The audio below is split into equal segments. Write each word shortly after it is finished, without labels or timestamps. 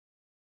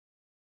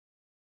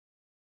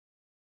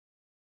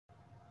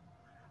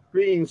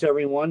Greetings,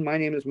 everyone. My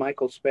name is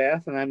Michael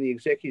Spath, and I'm the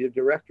Executive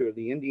Director of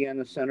the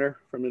Indiana Center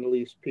for Middle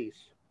East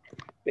Peace,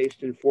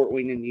 based in Fort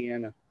Wayne,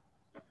 Indiana.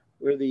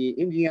 We're the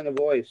Indiana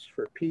voice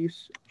for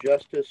peace,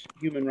 justice,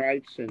 human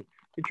rights, and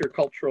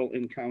intercultural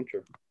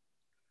encounter.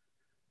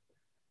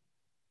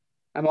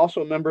 I'm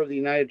also a member of the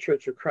United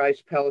Church of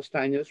Christ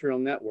Palestine Israel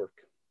Network.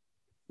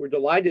 We're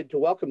delighted to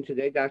welcome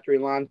today Dr.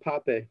 Ilan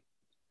Pappe.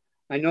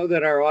 I know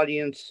that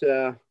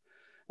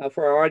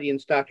for our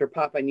audience, Dr.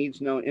 Pappe needs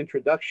no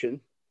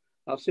introduction.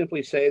 I'll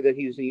simply say that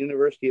he's the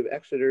University of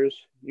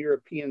Exeter's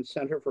European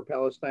Center for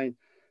Palestine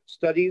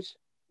Studies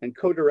and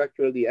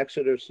co-director of the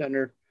Exeter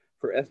Center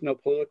for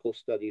Ethnopolitical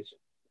Studies,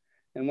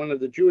 and one of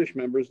the Jewish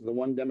members of the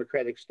One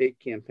Democratic State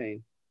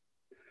campaign,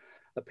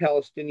 a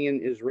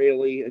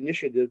Palestinian-Israeli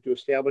initiative to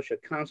establish a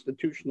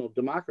constitutional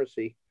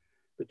democracy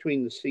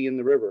between the sea and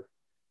the river,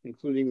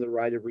 including the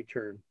right of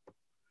return.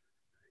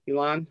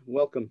 Ilan,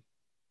 welcome.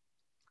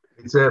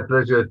 It's a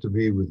pleasure to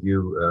be with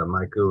you,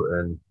 Michael,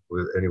 and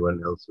with anyone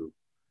else who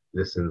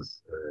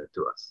listens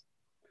to us.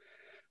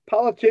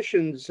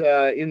 Politicians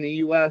in the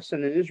U.S.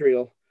 and in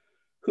Israel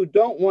who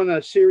don't want to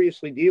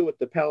seriously deal with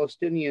the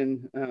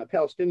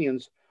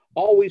Palestinians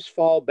always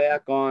fall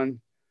back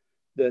on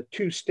the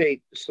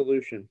two-state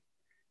solution,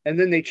 and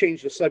then they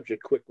change the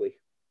subject quickly.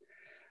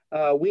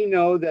 We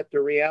know that the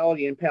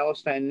reality in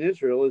Palestine and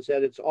Israel is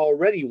that it's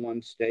already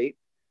one state,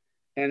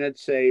 and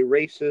it's a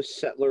racist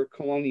settler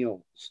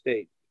colonial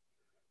state.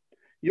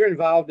 You're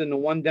involved in the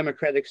One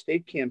Democratic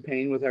State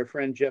campaign with our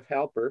friend Jeff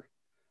Halper.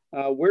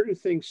 Where do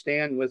things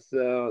stand with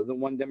the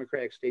One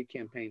Democratic State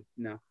campaign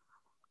now?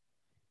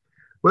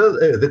 Well,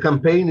 the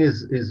campaign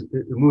is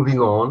moving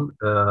on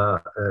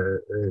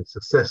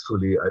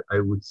successfully, I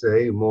would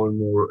say. More and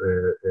more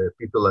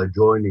people are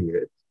joining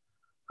it.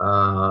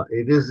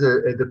 It is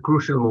at a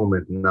crucial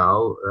moment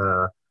now.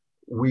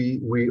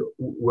 We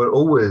were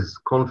always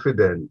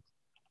confident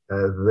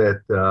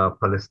that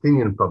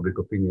Palestinian public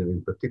opinion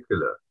in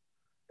particular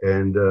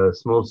and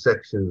small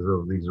sections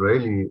of the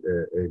Israeli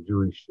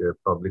Jewish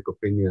public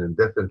opinion, and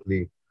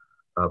definitely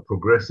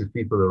progressive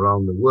people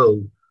around the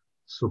world,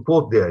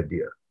 support the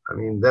idea. I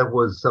mean, that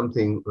was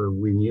something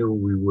we knew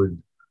we would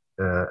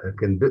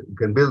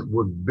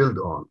build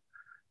on.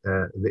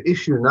 The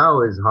issue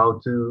now is how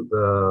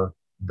to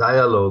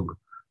dialogue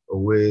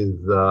with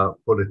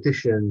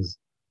politicians,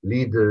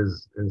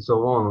 leaders, and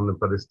so on the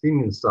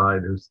Palestinian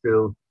side who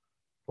still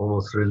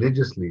almost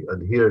religiously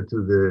adhere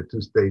to the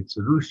two-state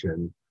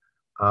solution,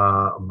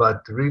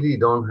 but really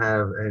don't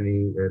have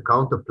any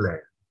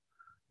counterplan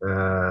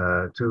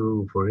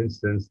to, for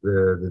instance,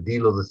 the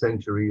deal of the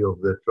century of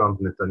the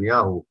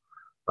Trump-Netanyahu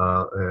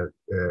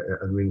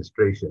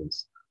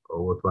administrations,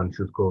 or what one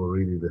should call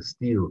really the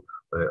steal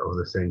of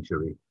the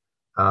century.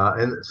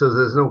 And so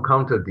there's no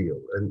counter deal.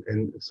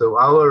 And so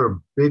our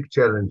big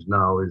challenge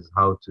now is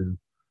how to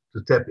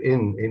tap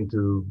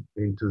into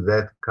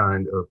that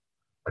kind of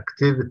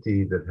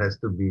activity that has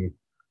to be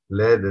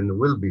led and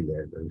will be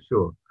led, I'm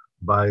sure,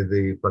 by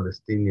the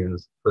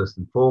Palestinians first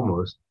and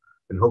foremost,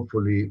 and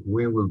hopefully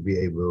we will be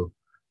able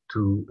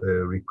to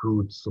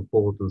recruit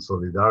support and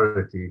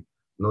solidarity,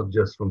 not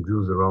just from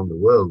Jews around the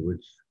world,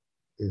 which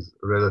is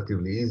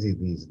relatively easy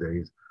these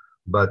days,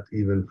 but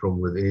even from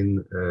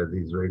within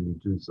the Israeli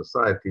Jewish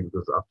society,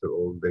 because after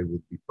all, they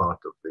would be part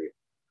of the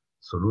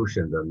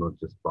solution, they're not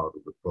just part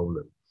of the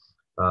problem.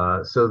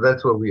 So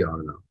that's where we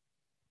are now.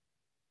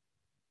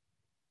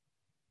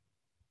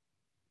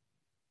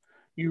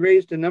 You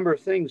raised a number of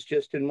things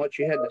just in what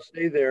you had to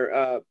say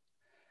there.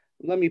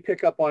 Let me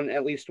pick up on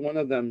at least one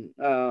of them.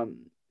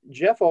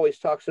 Jeff always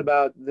talks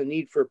about the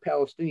need for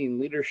Palestinian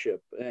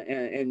leadership,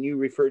 and you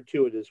referred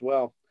to it as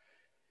well.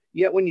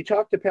 Yet when you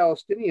talk to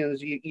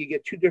Palestinians, you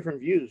get two different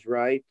views,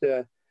 right?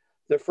 The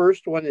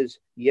first one is,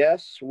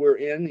 yes, we're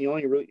in. The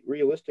only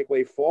realistic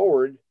way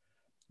forward,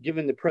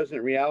 given the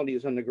present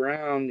realities on the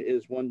ground,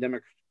 is one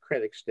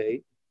democratic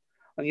state.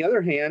 On the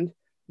other hand,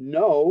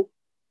 no,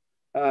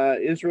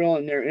 Israel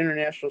and their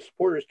international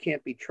supporters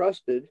can't be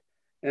trusted,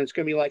 and it's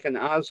going to be like an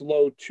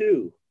Oslo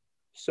 2.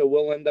 So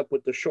we'll end up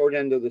with the short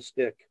end of the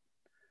stick.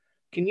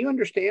 Can you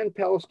understand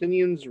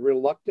Palestinians'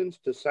 reluctance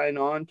to sign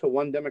on to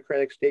One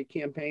Democratic State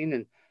campaign,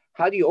 and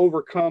how do you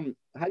overcome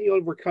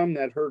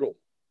that hurdle?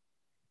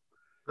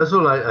 First of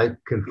all, I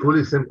can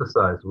fully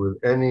sympathize with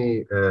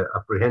any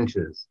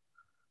apprehensions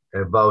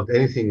about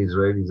anything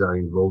Israelis are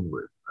involved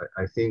with.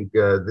 I think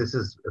this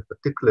is a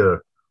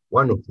particular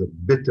one of the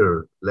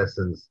bitter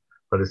lessons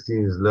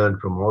Palestinians learned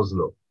from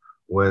Oslo,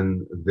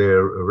 when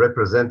their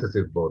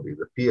representative body,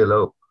 the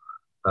PLO,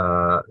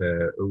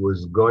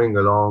 was going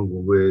along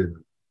with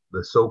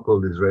the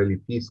so-called Israeli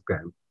peace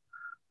camp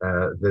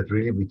that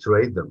really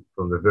betrayed them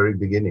from the very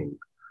beginning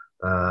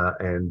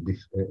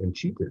and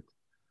cheated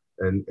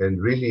and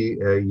really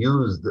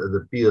used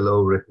the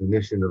PLO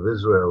recognition of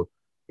Israel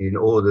in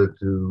order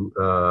to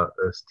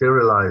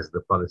sterilize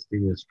the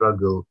Palestinian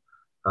struggle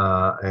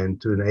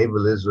and to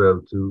enable Israel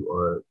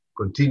to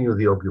continue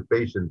the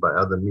occupation by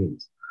other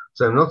means.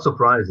 So I'm not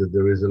surprised that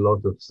there is a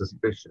lot of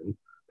suspicion,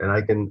 and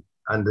I can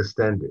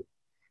understand it.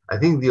 I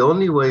think the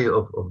only way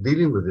of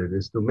dealing with it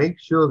is to make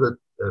sure that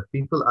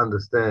people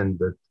understand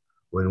that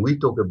when we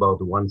talk about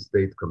the one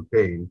state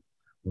campaign,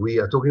 we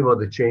are talking about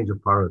the change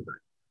of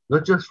paradigm,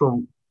 not just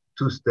from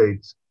two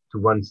states to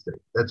one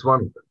state. That's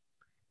one of them.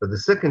 But the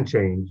second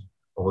change,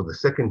 or the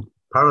second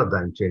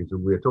paradigm change that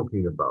we're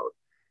talking about,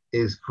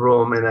 is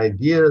from an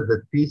idea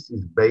that peace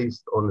is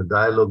based on a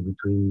dialogue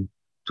between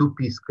two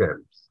peace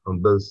camps on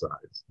both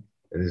sides,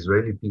 an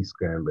Israeli peace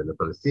camp and a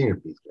Palestinian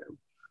peace camp,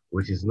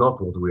 which is not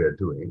what we are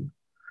doing,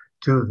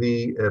 to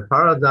the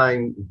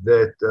paradigm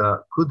that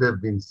could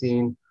have been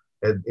seen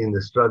in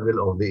the struggle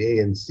of the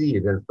ANC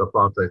against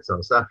apartheid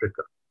South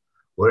Africa,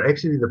 where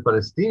actually the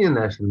Palestinian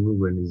national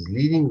movement is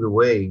leading the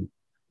way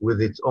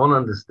with its own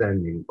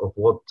understanding of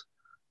what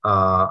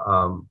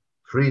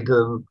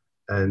freedom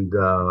and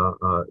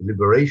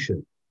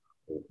liberation,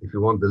 if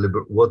you want,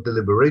 what the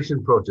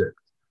liberation project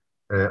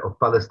of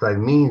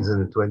Palestine means in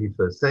the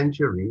 21st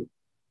century,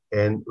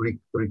 and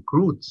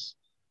recruits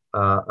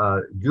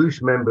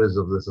Jewish members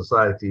of the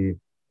society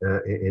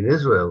in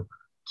Israel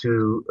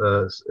to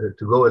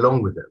go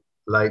along with them,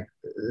 like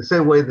the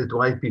same way that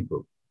white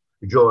people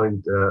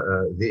joined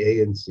the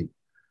ANC.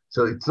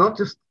 So it's not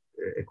just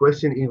a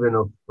question even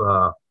of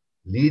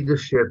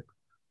leadership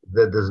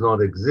that does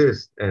not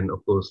exist, and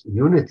of course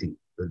unity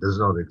that does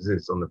not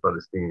exist on the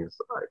Palestinian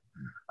side.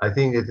 I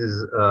think it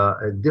is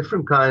a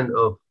different kind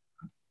of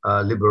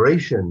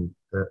liberation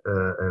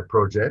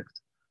project,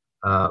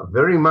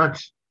 very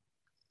much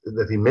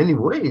that in many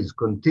ways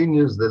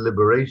continues the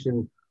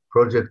liberation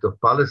project of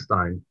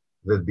Palestine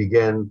that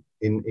began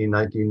in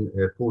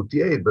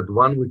 1948, but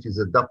one which is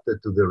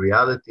adapted to the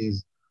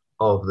realities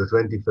of the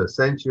 21st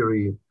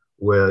century,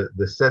 where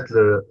the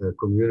settler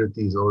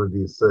community is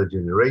already a third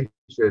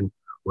generation,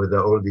 where there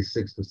are already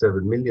 6 to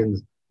 7 million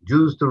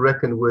Jews to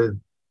reckon with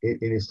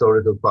in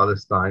historical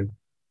Palestine.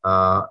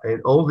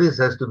 And all this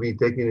has to be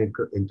taken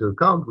into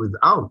account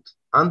without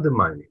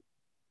undermining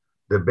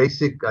the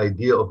basic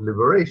idea of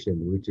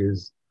liberation, which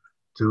is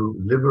to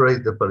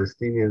liberate the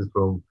Palestinians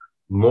from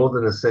more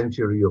than a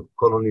century of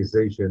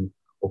colonization,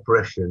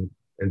 oppression,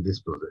 and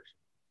dispossession.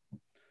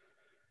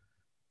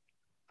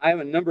 I have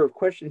a number of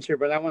questions here,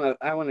 but I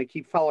want to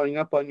keep following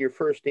up on your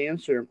first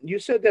answer. You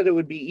said that it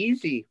would be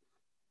easy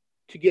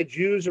to get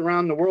Jews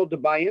around the world to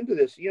buy into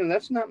this.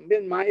 That's not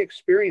been my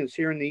experience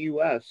here in the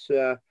U.S.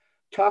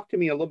 Talk to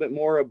me a little bit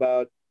more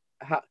about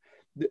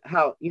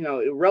how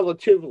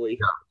relatively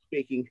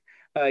speaking,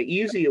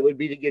 easy it would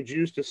be to get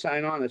Jews to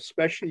sign on,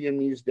 especially in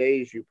these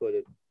days, you put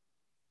it.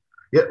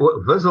 Yeah,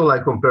 well, first of all, I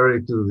compare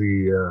it to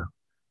the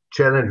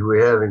challenge we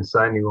have in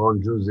signing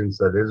on Jews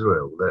inside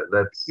Israel.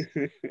 That's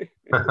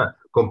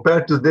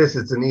compared to this,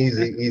 it's an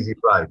easy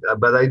ride.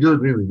 But I do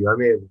agree with you. I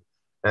mean,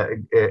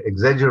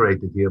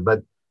 exaggerated here,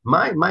 but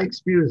my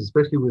experience,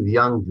 especially with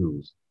young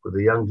Jews, with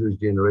the young Jewish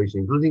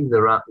generation, including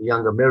the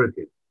young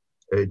American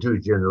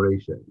Jewish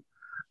generation,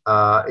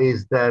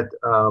 is that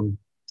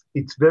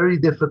it's very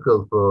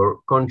difficult for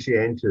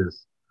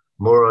conscientious,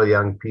 moral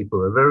young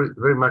people, and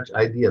very much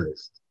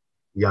idealist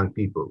young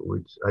people,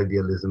 which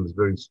idealism is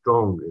very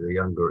strong at a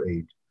younger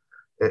age,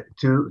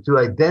 to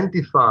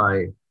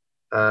identify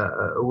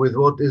with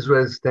what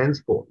Israel stands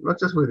for, not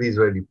just with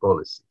Israeli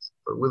policies,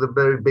 but with a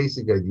very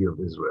basic idea of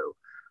Israel.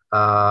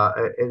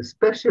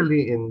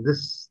 Especially in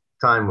this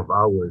time of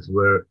ours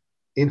where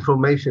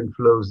information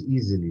flows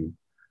easily,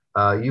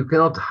 you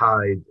cannot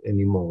hide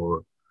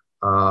anymore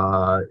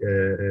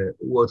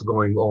what's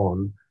going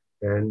on.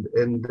 And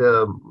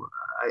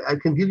I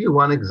can give you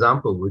one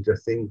example, which I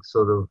think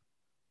sort of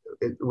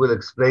it will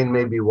explain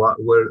maybe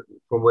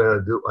from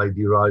where I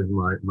derive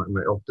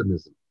my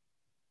optimism.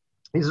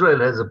 Israel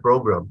has a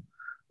program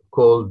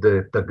called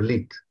the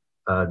Taglit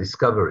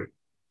Discovery.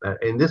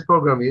 In this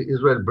program,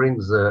 Israel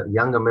brings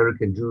young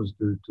American Jews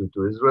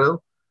to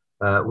Israel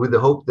with the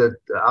hope that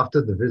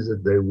after the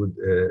visit, they would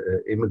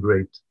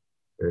immigrate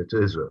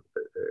to Israel,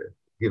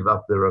 give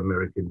up their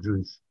American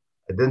Jewish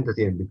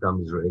identity and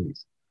become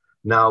Israelis.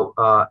 Now,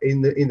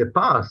 in the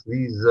past,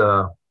 these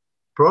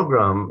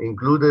program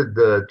included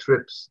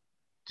trips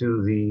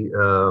to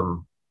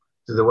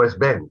the West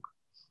Bank,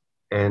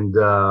 and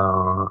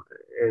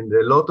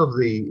a lot of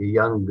the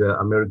young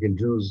American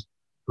Jews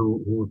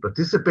who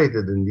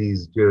participated in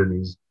these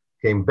journeys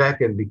came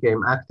back and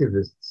became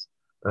activists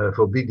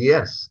for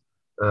BDS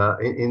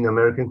in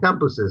American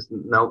campuses.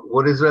 Now,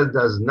 what Israel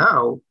does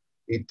now,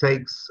 it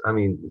takes, I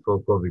mean,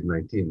 before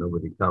COVID-19,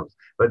 nobody counts,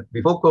 but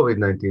before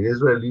COVID-19,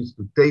 Israel used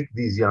to take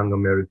these young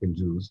American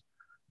Jews,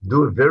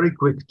 do a very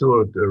quick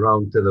tour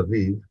around Tel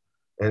Aviv,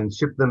 and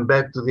ship them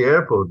back to the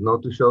airport,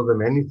 not to show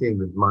them anything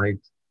that might,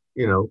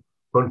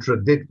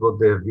 contradict what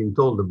they have been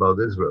told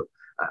about Israel.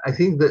 I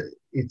think that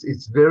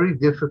it's very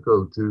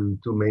difficult to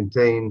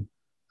maintain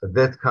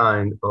that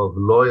kind of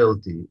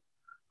loyalty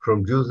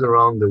from Jews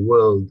around the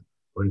world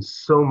when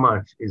so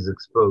much is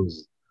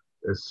exposed,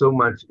 so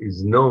much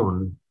is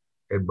known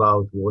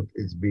about what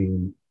is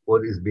being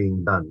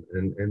done,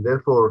 and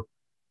therefore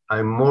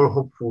I'm more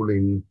hopeful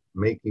in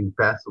making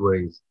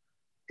pathways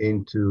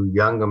into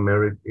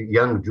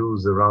young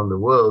Jews around the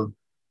world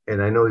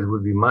And I know it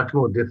would be much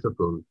more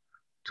difficult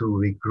to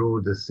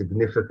recruit a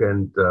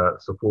significant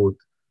support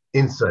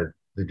inside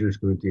the Jewish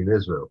community in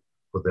Israel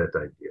for that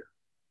idea.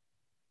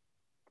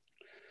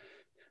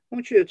 I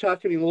want you to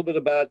talk to me a little bit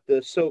about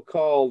the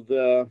so-called,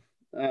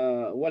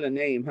 what a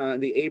name, huh?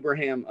 The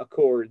Abraham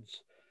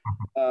Accords,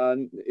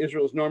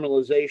 Israel's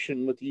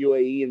normalization with the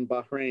UAE and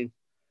Bahrain.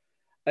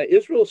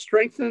 Israel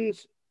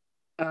strengthens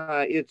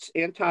its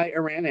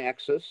anti-Iran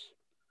axis.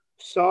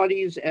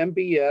 Saudi's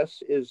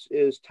MBS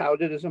is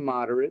touted as a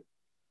moderate.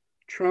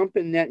 Trump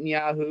and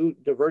Netanyahu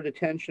divert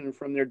attention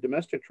from their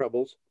domestic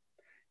troubles,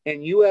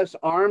 and U.S.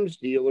 arms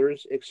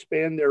dealers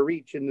expand their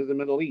reach into the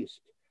Middle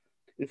East.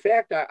 In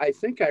fact, I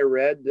think I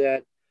read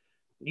that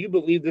you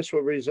believe this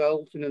will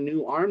result in a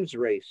new arms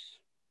race.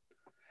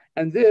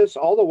 And this,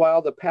 all the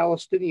while, the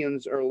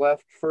Palestinians are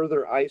left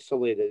further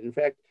isolated. In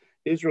fact,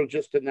 Israel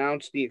just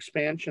announced the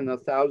expansion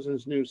of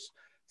thousands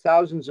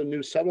of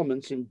new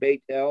settlements in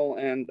Beit El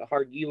and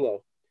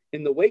Hargilo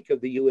in the wake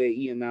of the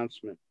UAE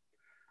announcement.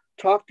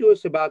 Talk to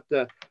us about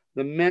the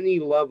many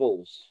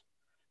levels,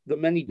 the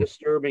many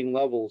disturbing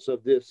levels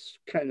of this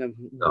kind of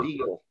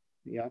deal.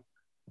 Yeah.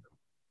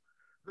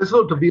 First of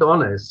all, to be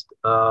honest,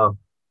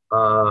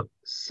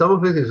 some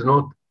of it is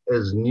not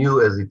as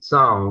new as it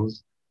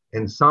sounds,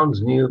 and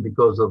sounds new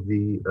because of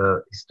the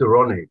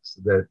histrionics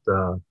that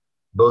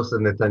both the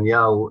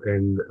Netanyahu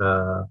and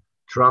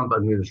Trump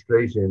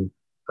administration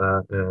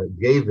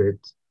gave it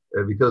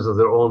because of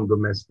their own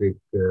domestic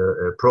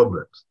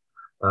problems.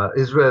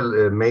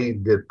 Israel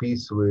made the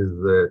peace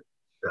with the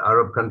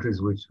Arab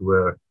countries, which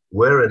were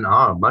and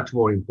are much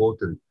more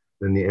important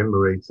than the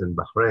Emirates and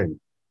Bahrain.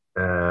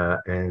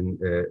 And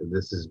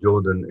this is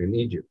Jordan and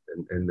Egypt.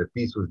 And the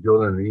peace with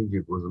Jordan and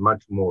Egypt was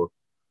much more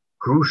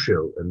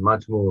crucial and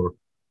much more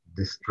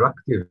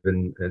destructive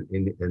and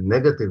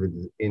negative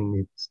in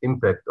its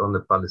impact on the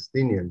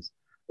Palestinians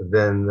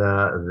than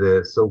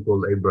the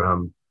so-called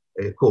Abraham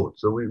Accord.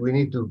 So we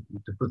need to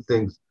put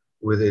things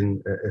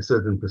within a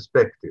certain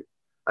perspective.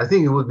 I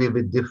think it would be a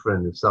bit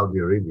different if Saudi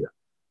Arabia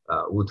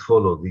would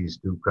follow these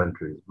two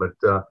countries. But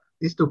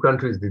these two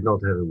countries did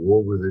not have a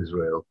war with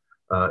Israel.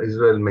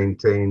 Israel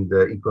maintained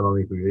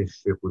economic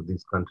relationship with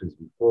these countries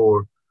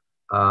before.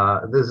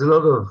 There's a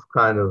lot of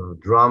kind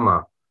of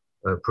drama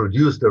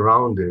produced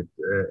around it,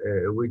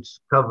 which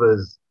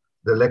covers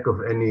the lack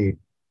of any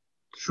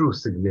true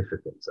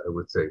significance, I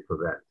would say, for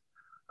that.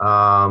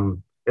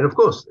 And of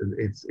course,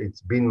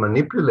 it's been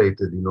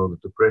manipulated in order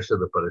to pressure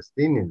the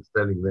Palestinians,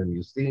 telling them,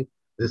 you see,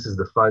 this is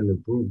the final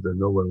proof that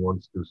no one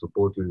wants to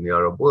support you in the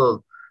Arab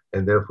world,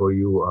 and therefore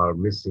you are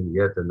missing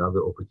yet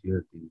another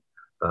opportunity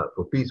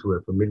for peace.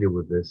 We're familiar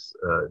with this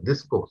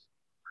discourse.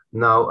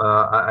 Now,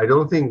 I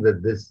don't think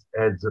that this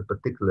adds a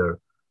particular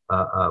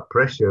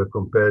pressure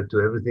compared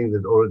to everything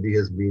that already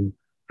has been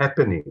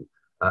happening.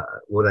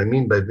 What I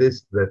mean by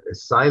this, that a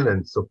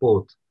silent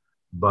support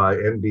by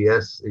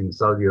MBS in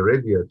Saudi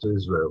Arabia to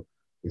Israel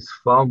is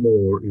far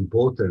more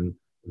important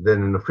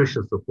than an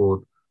official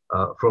support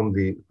from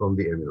the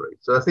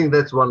Emirates. So I think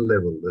that's one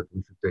level that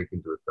we should take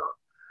into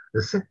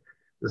account.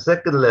 The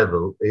second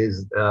level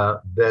is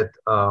that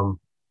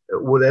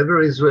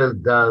whatever Israel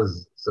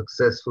does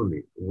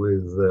successfully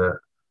with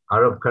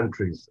Arab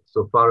countries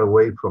so far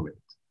away from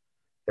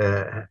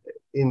it,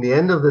 in the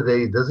end of the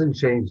day, it doesn't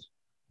change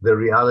the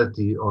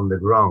reality on the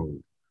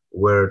ground,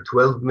 where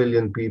 12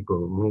 million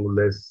people, more or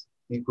less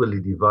equally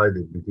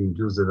divided between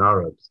Jews and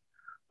Arabs,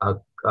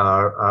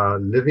 are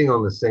living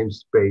on the same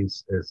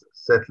space as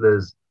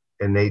settlers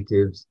and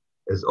natives,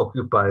 as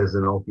occupiers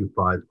and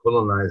occupied,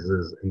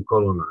 colonizers and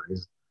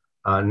colonized.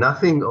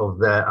 Nothing of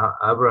the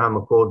Abraham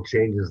Accord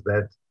changes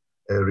that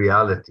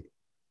reality.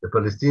 The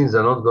Palestinians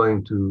are not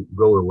going to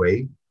go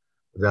away.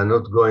 They're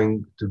not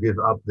going to give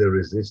up their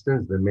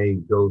resistance. They may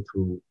go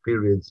through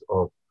periods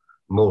of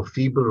more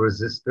feeble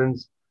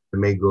resistance. They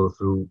may go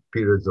through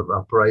periods of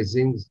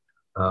uprisings.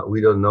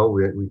 We don't know.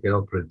 We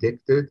cannot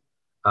predict it.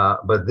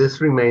 But this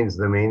remains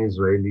the main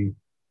Israeli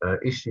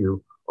issue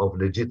of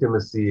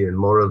legitimacy and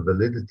moral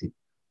validity,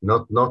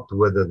 not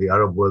whether the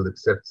Arab world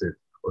accepts it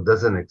or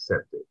doesn't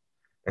accept it.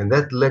 And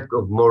that lack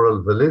of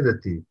moral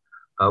validity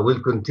will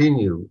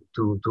continue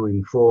to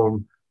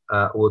inform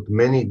what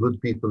many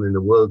good people in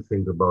the world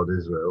think about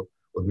Israel,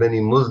 what many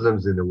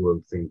Muslims in the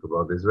world think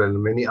about Israel,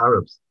 and many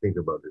Arabs think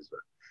about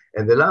Israel.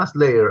 And the last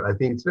layer, I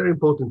think it's very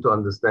important to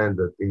understand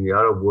that in the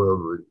Arab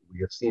world, we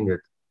have seen it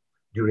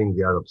during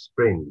the Arab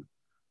Spring,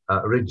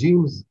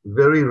 regimes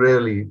very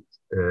rarely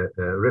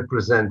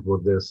represent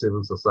what their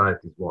civil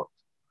societies want.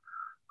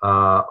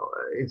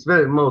 It's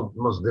very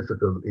most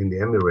difficult in the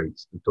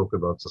Emirates to talk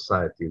about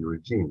society and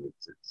regime.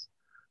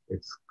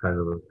 It's kind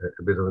of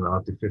a bit of an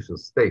artificial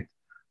state.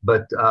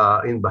 But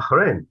in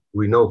Bahrain,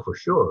 we know for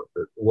sure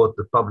that what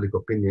the public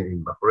opinion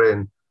in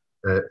Bahrain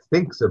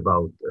thinks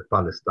about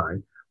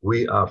Palestine.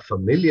 We are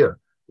familiar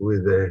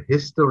with the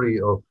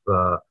history of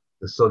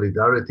the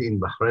solidarity in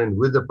Bahrain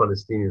with the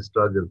Palestinian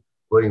struggle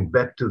going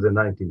back to the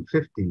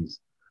 1950s.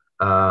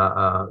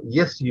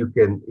 Yes, you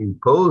can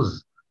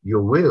impose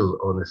your will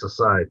on a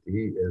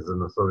society as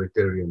an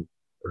authoritarian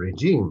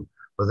regime,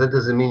 but that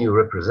doesn't mean you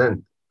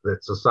represent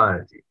that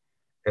society.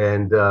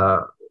 And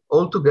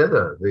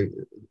altogether,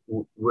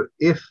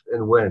 if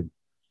and when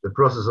the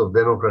process of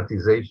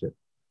democratization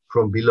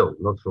from below,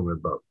 not from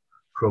above,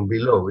 from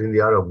below in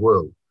the Arab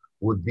world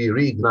would be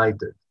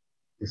reignited,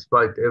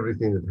 despite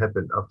everything that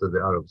happened after the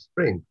Arab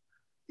Spring,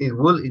 it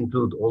will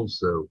include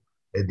also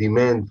a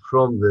demand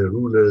from the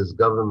rulers,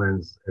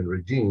 governments, and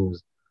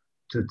regimes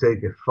to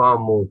take a far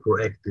more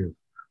proactive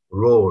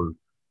role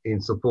in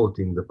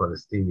supporting the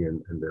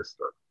Palestinian and their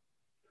struggle.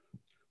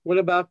 What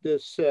about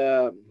this?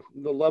 The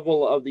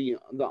level of the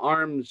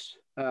arms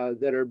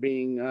that are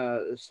being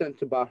sent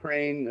to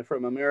Bahrain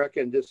from America,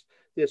 and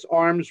this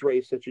arms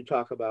race that you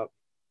talk about.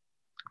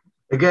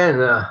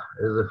 Again, as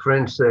the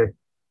French say,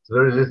 it's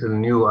very little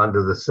new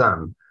under the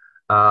sun.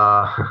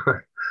 Uh,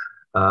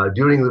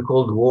 during the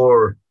Cold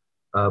War,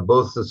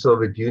 both the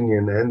Soviet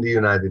Union and the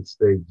United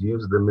States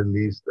used the Middle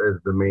East as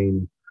the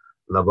main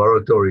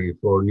laboratory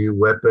for new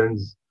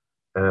weapons,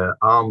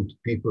 armed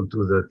people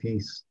to the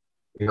teeth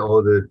in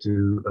order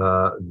to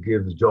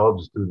give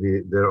jobs to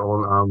their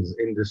own arms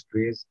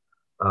industries.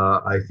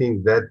 I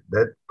think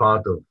that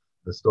part of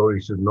the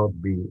story should not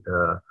be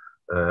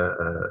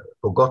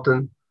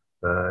forgotten.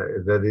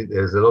 That it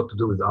has a lot to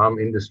do with arm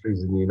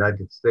industries in the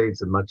United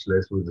States and much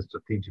less with the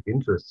strategic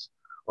interests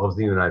of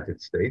the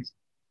United States.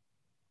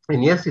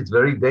 And yes, it's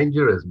very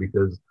dangerous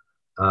because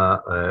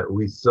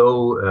we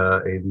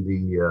saw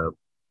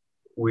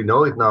we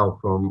know it now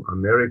from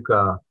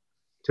America,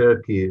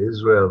 Turkey,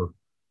 Israel,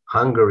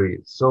 Hungary,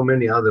 so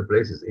many other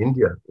places,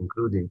 India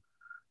including,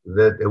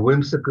 that a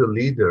whimsical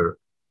leader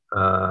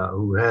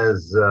who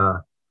has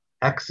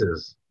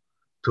access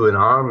to an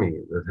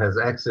army, that has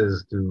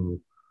access to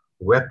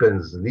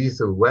weapons,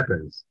 lethal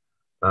weapons,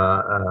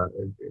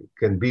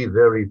 can be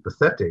very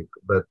pathetic,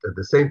 but at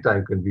the same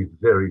time can be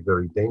very,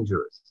 very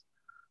dangerous.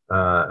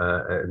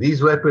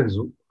 These weapons,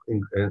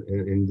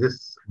 in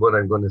this, what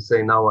I'm going to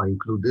say now, I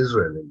include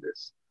Israel in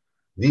this.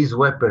 These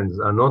weapons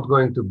are not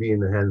going to be in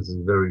the hands of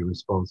very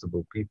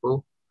responsible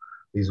people.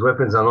 These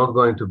weapons are not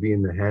going to be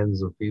in the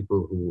hands of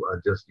people who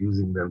are just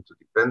using them to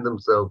defend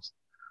themselves.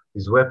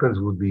 These weapons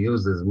would be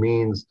used as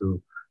means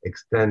to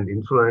extend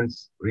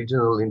influence,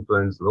 regional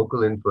influence,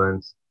 local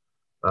influence.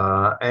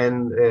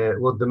 And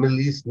what the Middle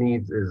East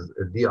needs is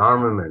a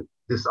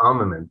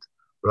disarmament,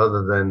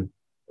 rather than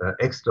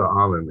extra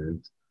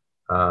armament,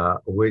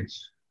 which,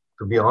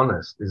 to be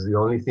honest, is the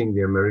only thing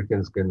the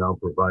Americans can now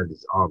provide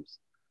is arms.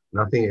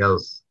 Nothing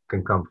else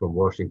can come from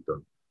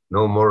Washington.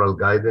 No moral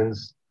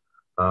guidance,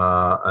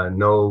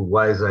 no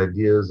wise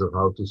ideas of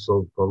how to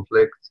solve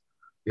conflicts.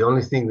 The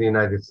only thing the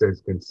United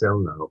States can sell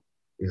now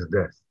is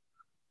death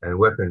and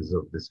weapons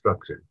of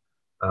destruction,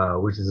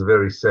 which is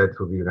very sad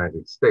for the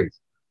United States,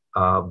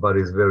 but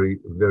is very,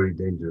 very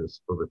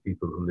dangerous for the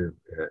people who live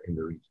in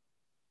the region.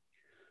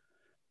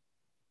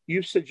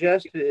 You've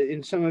suggested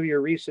in some of your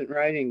recent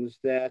writings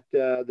that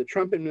the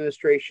Trump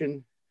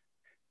administration,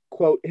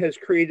 quote, has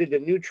created a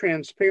new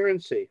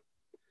transparency,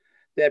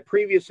 that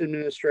previous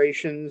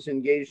administrations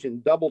engaged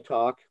in double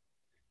talk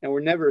and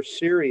were never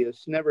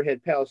serious, never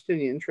had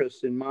Palestinian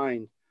interests in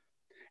mind.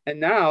 And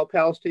now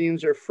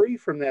Palestinians are free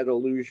from that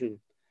illusion.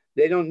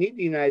 They don't need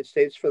the United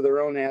States for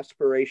their own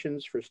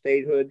aspirations for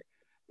statehood.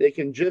 They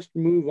can just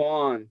move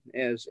on,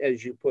 as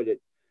you put it.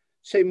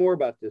 Say more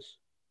about this.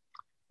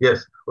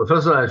 Yes. Well,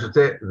 first of all, I should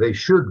say they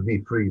should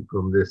be free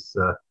from this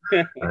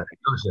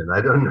illusion.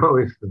 I don't know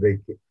if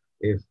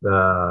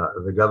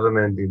the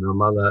government in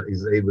Ramallah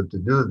is able to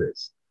do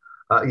this.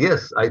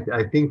 Yes,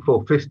 I think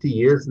for 50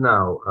 years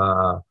now,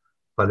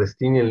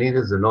 Palestinian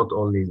leaders, and not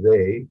only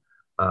they,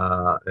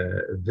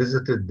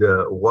 visited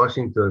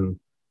Washington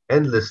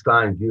endless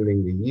time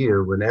during the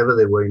year whenever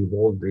they were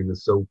involved in the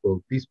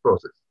so-called peace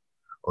process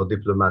or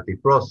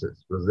diplomatic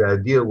process, because the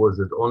idea was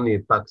that only a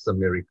Pax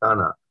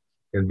Americana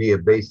can be a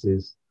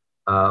basis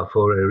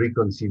for a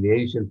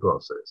reconciliation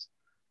process.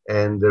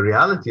 And the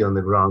reality on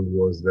the ground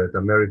was that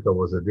America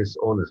was a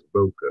dishonest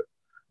broker.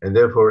 And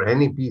therefore,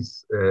 any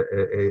peace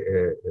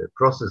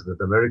process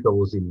that America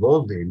was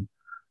involved in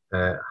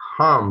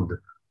harmed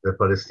the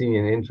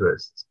Palestinian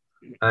interests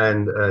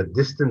and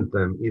distanced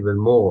them even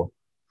more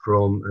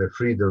from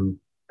freedom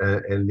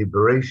and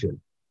liberation.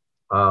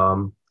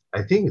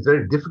 I think it's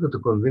very difficult to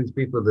convince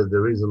people that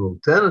there is an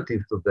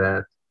alternative to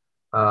that,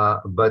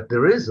 but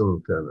there is an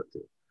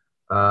alternative.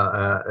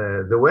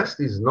 The West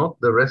is not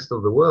the rest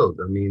of the world.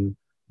 I mean,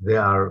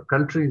 there are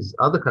countries,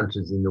 other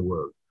countries in the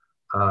world.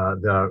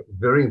 There are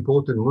very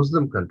important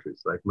Muslim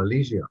countries like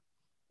Malaysia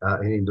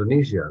and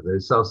Indonesia. There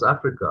is South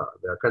Africa.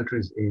 There are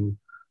countries in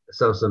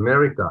South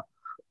America,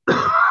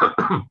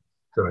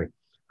 sorry,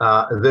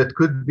 that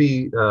could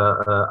be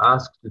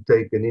asked to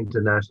take an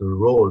international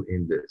role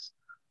in this.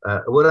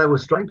 What I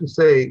was trying to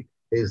say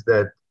is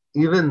that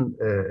even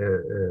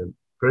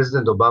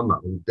President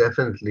Obama, who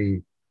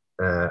definitely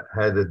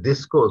had a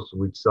discourse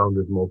which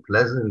sounded more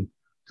pleasant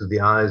to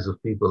the eyes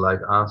of people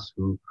like us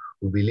who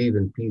believe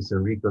in peace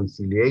and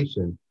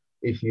reconciliation,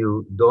 if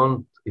you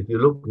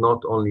look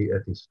not only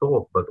at his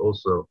talk, but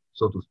also,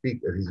 so to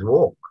speak, at his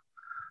walk,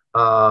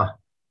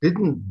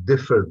 didn't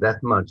differ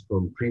that much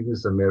from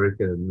previous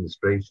American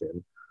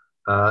administration,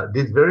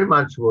 did very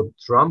much what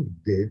Trump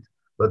did,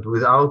 but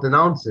without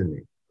announcing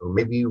it, or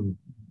maybe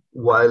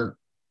while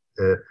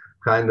uh,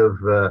 kind of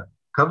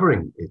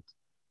covering it.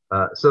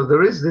 So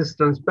there is this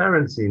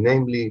transparency,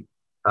 namely,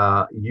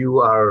 you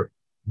are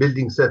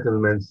building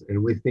settlements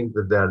and we think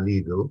that they are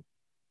legal,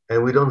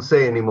 and we don't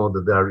say anymore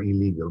that they are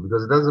illegal,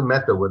 because it doesn't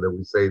matter whether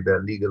we say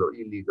they're legal or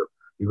illegal.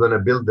 You're going to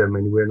build them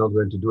and we're not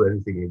going to do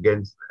anything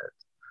against that.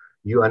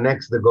 You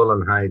annex the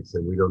Golan Heights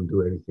and we don't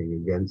do anything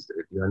against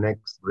it. You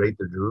annex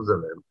Greater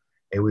Jerusalem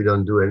and we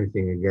don't do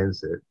anything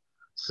against it.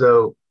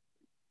 So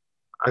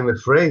I'm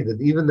afraid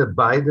that even the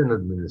Biden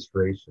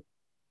administration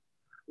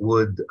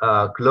would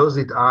close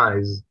its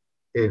eyes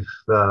if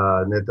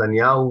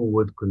Netanyahu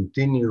would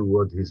continue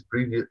what his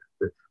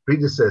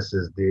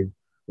predecessors did,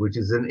 which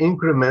is an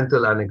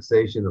incremental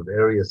annexation of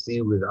Area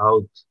C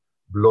without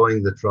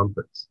blowing the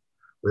trumpets,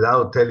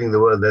 without telling the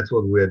world that's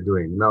what we're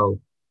doing. Now,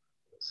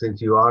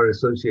 since you are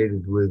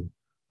associated with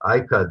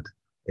ICAD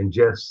and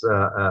Jeff's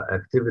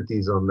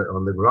activities on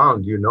the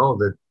ground, you know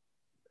that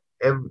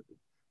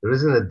there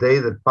isn't a day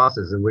that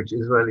passes in which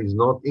Israel is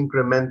not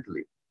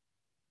incrementally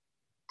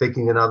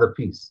taking another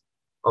piece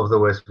of the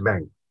West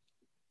Bank,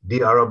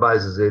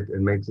 de-Arabizes it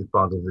and makes it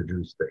part of the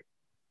Jewish state.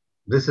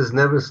 This has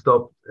never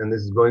stopped and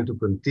this is going to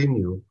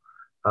continue.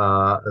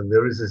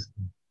 There is this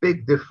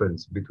big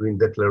difference between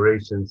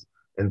declarations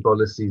and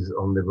policies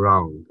on the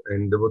ground.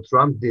 And what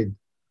Trump did,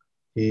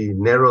 he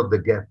narrowed the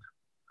gap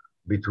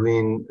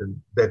between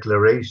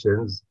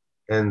declarations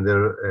and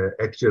the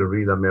actual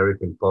real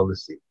American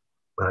policy.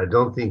 But I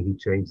don't think he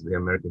changed the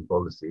American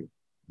policy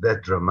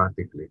that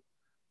dramatically.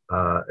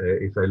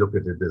 If I look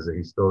at it as a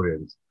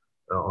historian,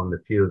 on the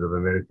period of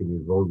American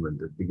involvement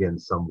that began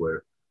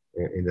somewhere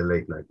in the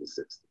late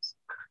 1960s.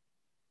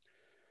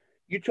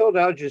 You told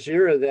Al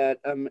Jazeera that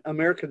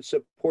American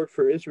support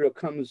for Israel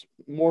comes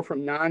more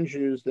from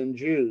non-Jews than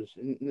Jews.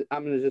 And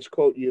I'm going to just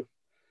quote you.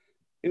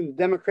 In the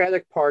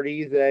Democratic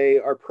Party, they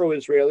are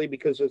pro-Israeli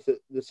because of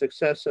the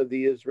success of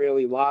the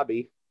Israeli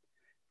lobby.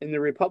 In the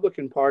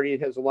Republican Party,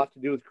 it has a lot to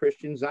do with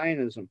Christian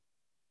Zionism.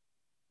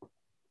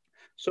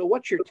 So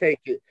what's your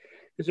take?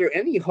 Is there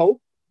any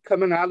hope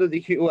coming out of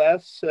the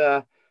U.S.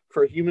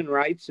 For human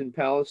rights in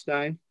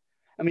Palestine?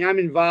 I mean, I'm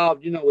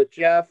involved, with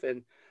Jeff,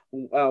 and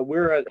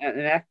we're an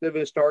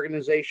activist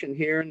organization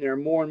here, and there are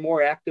more and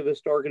more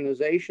activist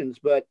organizations.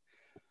 But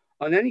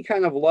on any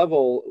kind of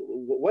level,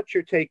 what's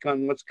your take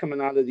on what's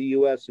coming out of the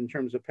U.S. in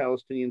terms of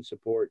Palestinian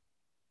support?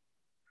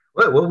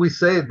 Well, what we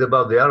said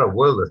about the Arab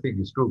world, I think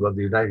is true about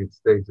the United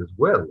States as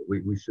well.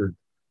 We should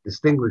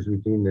distinguish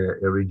between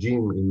a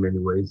regime in many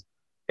ways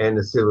and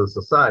a civil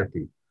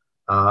society.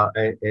 I've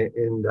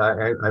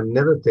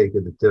never taken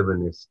a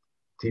determinist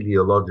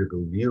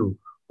teleological view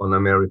on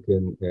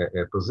American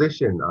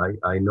position.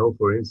 I know,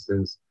 for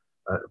instance,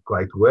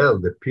 quite well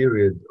the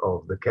period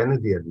of the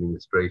Kennedy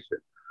administration.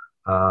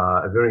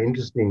 A very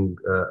interesting,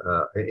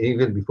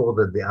 even before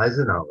the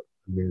Eisenhower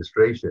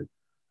administration,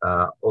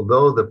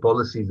 although the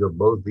policies of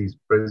both these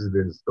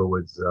presidents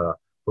towards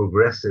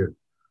progressive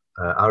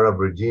Arab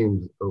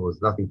regimes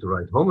was nothing to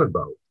write home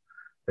about,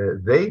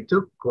 they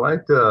took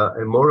quite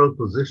a moral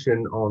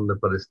position on the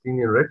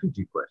Palestinian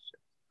refugee question.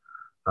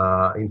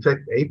 In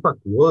fact, AIPAC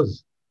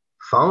was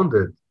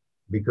founded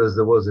because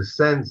there was a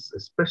sense,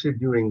 especially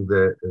during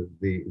the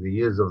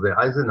years of the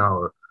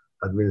Eisenhower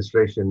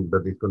administration,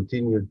 but it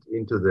continued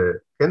into the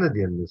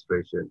Kennedy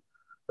administration,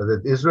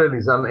 that Israel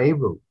is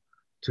unable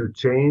to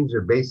change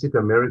a basic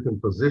American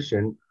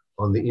position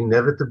on the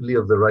inevitably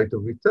of the right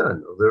of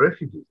return of the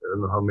refugees. I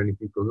don't know how many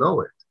people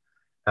know it.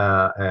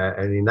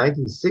 And in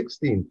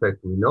 1960, in fact,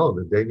 we know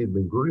that David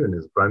Ben-Gurion,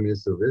 as Prime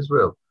Minister of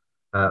Israel,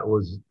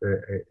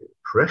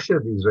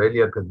 pressured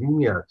Israeli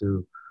academia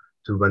to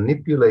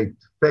manipulate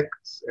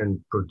facts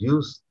and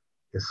produce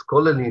a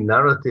scholarly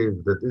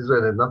narrative that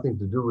Israel had nothing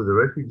to do with the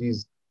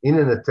refugees in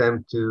an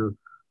attempt to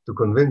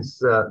convince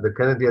the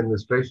Kennedy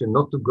administration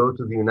not to go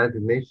to the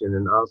United Nations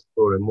and ask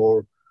for a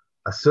more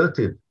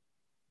assertive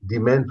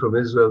demand from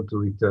Israel to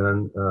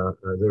return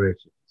the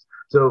refugees.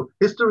 So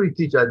history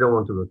teach, I don't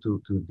want to go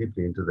too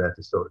deeply into that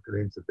historical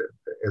incident,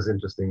 as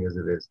interesting as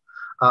it is.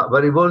 But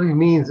what it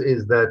means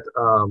is that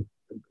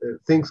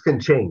things can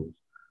change,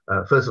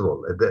 first of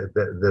all, at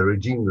the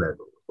regime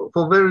level,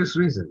 for various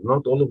reasons.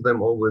 Not all of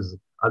them always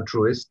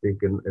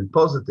altruistic and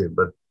positive,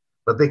 but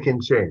they can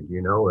change.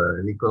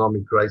 An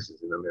economic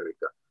crisis in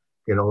America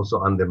can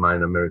also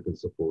undermine American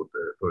support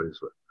for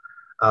Israel.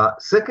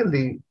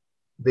 Secondly,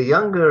 the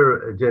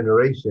younger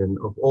generation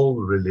of all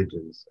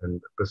religions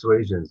and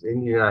persuasions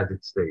in the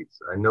United States,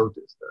 I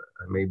noticed,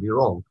 I may be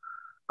wrong,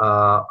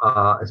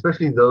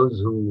 especially those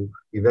who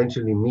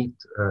eventually meet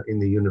in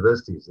the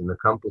universities, in the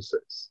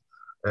campuses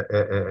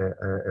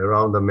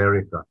around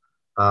America,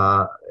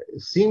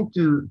 seem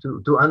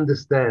to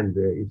understand,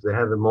 if they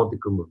have a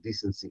modicum of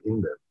decency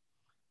in them,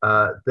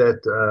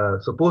 that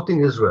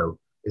supporting Israel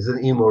is an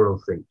immoral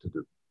thing to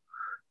do.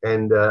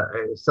 And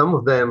some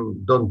of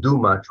them don't do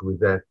much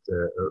with that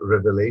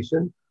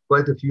revelation.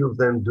 Quite a few of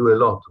them do a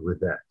lot with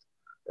that.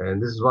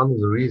 And this is one of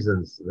the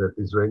reasons that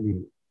Israeli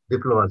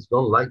diplomats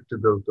don't like to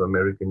go to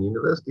American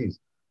universities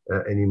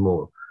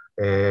anymore.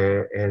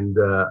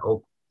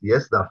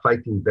 Yes, they're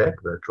fighting back.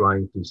 They're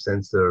trying to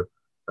censor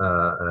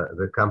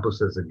the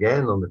campuses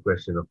again on the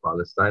question of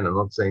Palestine. I'm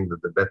not saying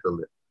that the battle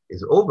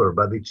is over,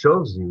 but it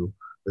shows you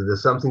that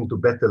there's something to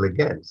battle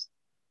against.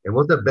 And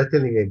what they're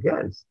battling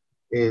against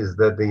is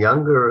that the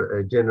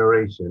younger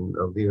generation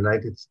of the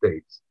United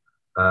States,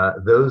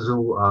 those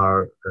who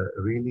are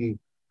really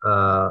uh,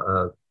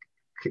 uh,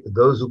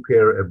 those who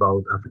care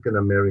about African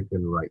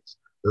American rights,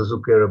 those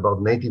who care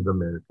about Native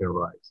American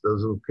rights,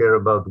 those who care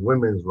about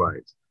women's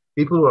rights,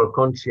 people who are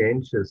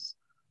conscientious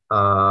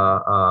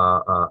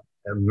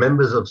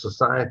members of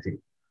society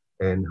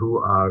and who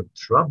are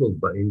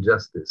troubled by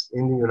injustice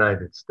in the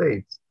United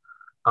States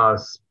are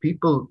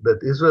people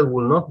that Israel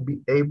will not be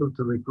able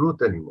to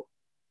recruit anymore.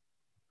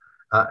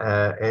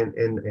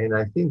 And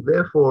I think,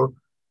 therefore,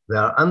 there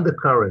are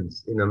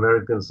undercurrents in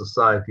American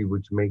society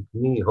which make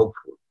me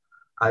hopeful.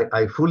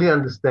 I fully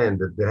understand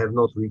that they have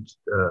not reached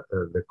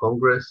the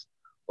Congress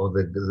or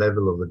the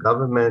level of the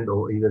government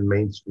or even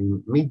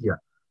mainstream media,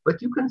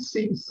 but you can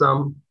see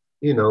some,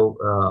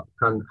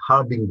 kind of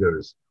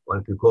harbingers,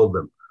 one can call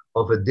them,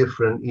 of a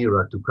different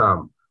era to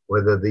come.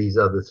 Whether these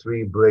are the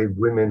three brave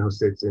women who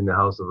sits in the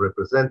House of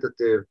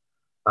Representatives,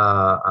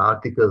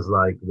 articles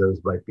like those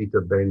by Peter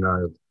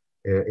Baynard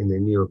in the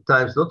New York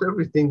Times. Not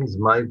everything is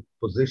my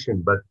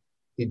position, but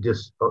it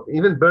just,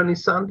 even Bernie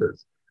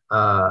Sanders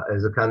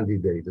as a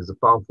candidate, as a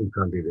powerful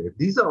candidate.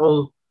 These are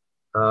all,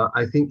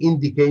 I think,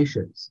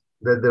 indications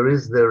that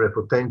there a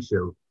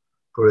potential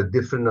for a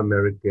different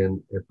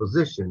American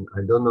position.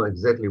 I don't know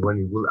exactly when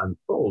it will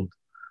unfold,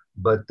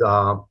 but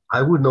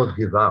I would not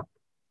give up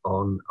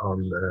on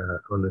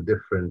a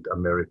different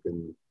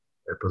American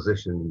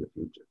position in the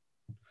future.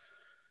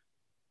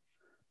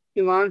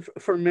 Ilan,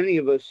 for many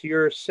of us,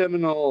 your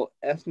seminal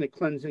ethnic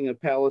cleansing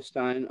of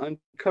Palestine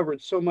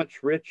uncovered so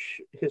much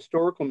rich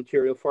historical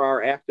material for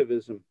our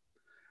activism.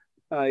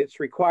 It's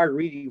required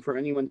reading for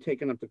anyone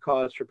taking up the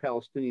cause for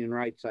Palestinian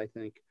rights, I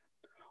think.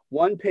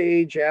 One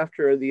page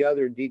after the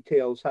other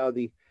details how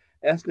the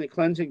ethnic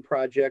cleansing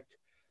project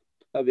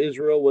of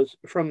Israel was,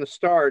 from the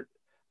start,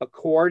 a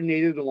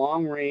coordinated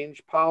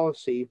long-range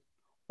policy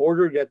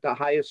ordered at the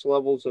highest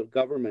levels of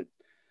government.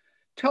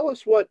 Tell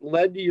us what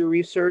led to your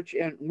research,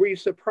 and were you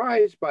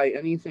surprised by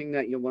anything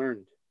that you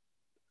learned?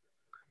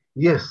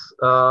 Yes,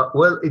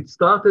 well, it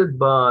started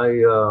by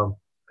a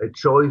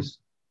choice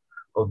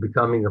of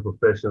becoming a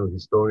professional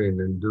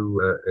historian and do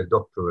a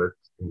doctorate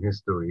in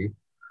history.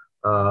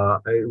 I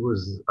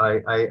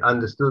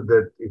understood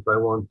that if I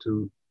want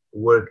to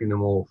work in a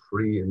more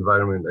free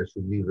environment, I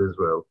should leave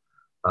Israel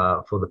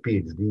for the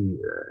PhD,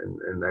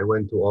 and I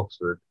went to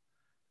Oxford.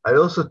 I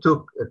also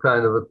took a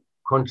kind of a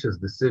conscious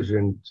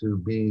decision to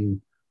be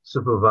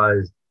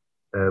supervised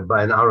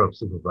by an Arab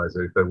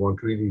supervisor if I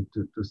want really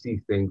to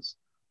see things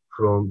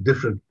from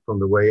different from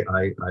the way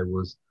I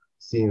was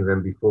seeing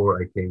them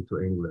before I came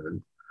to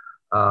England.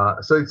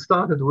 So it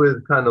started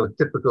with kind of a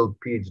typical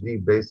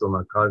PhD based on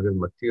archival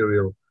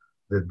material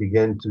that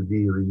began to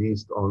be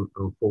released on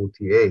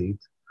 48.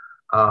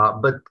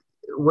 But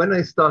when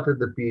I started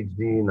the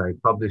PhD and I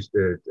published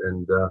it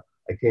and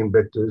I came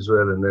back to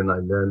Israel and then I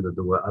learned that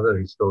there were other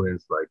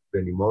historians like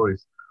Benny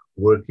Morris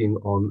working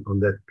on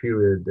that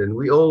period. And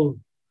we all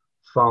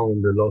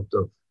found a lot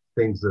of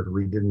things that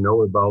we didn't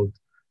know about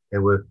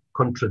and were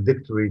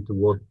contradictory to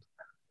what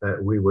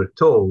we were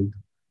told.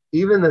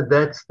 Even at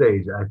that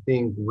stage, I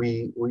think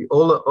we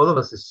all of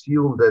us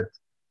assume that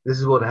this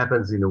is what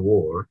happens in a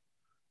war.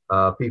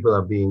 People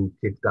are being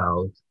kicked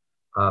out.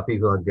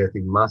 People are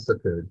getting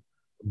massacred.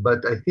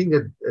 But I think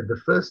at the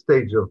first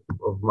stage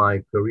of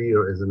my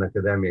career as an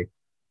academic,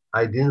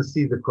 I didn't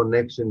see the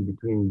connection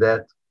between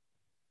that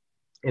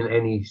and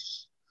any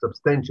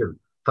substantial,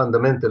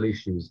 fundamental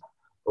issues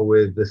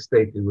with the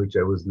state in which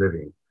I was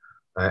living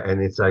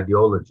and its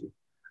ideology.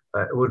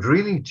 What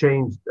really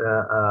changed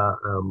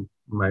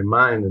my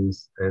mind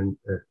and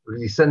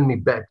really sent me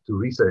back to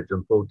research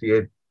on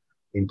 48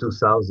 in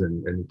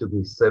 2000, and it took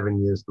me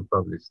 7 years to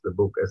publish the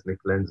book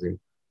Ethnic Cleansing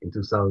in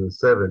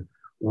 2007,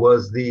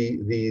 was the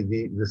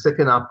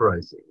second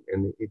uprising.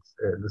 And it's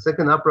the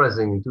second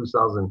uprising in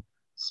 2000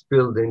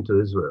 spilled into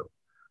Israel.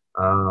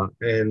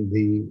 And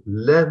the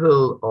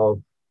level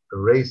of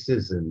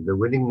racism, the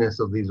willingness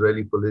of the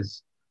Israeli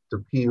police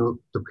to kill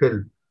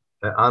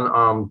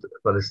unarmed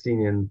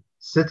Palestinian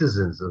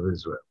citizens of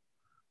Israel,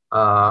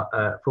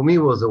 for me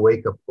was a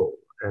wake-up call.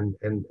 And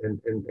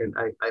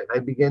I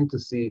began to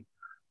see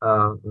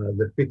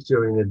the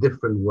picture in a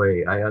different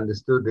way. I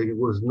understood that it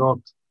was not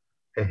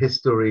a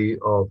history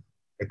of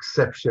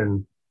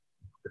exceptional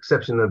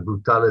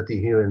brutality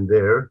here and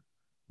there,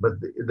 but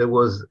there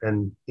was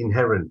an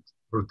inherent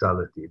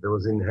brutality. There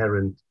was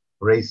inherent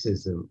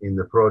racism in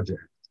the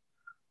project.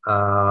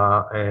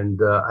 And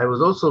I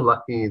was also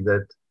lucky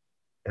that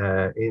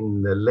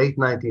in the late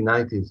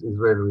 1990s,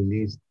 Israel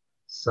released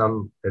a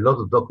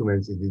lot of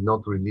documents it did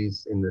not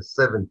release in the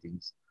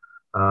 70s,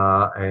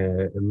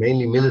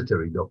 mainly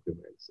military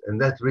documents.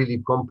 And that really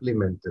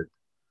complemented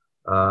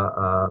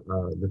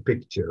the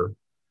picture.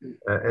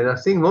 And I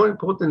think more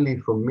importantly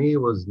for me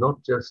was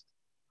not just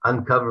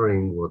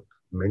uncovering what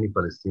many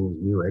Palestinians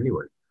knew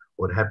anyway,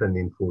 what happened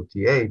in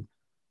 48,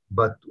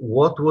 but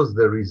what was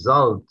the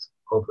result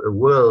of a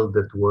world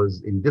that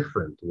was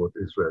indifferent to what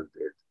Israel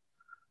did.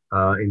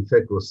 In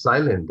fact, was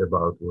silent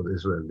about what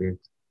Israel did.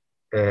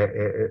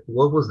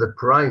 What was the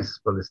price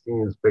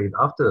Palestinians paid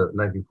after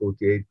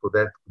 1948 for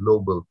that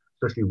global,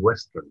 especially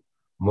Western,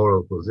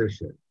 moral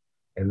position?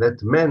 And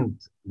that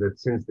meant that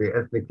since the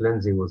ethnic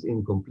cleansing was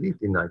incomplete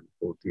in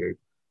 1948,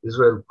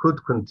 Israel could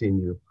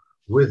continue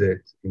with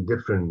it in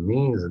different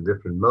means and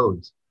different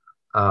modes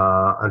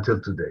until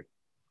today.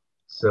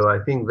 So I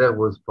think that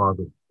was part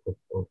of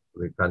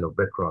the kind of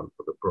background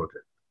for the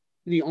project.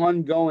 The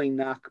ongoing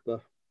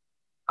Nakba.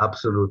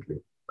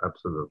 Absolutely,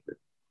 absolutely.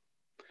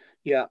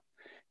 Yeah.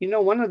 You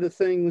know, one of the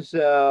things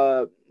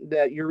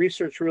that your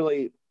research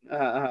really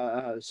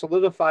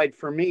solidified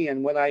for me,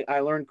 and what I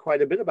learned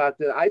quite a bit about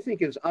that I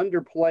think is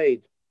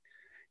underplayed,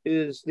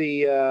 is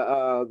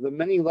the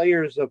many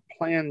layers of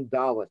Plan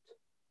Dalet.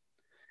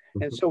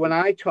 And so when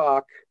I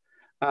talk,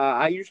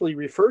 I usually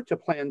refer to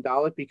Plan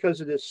Dalet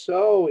because it is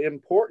so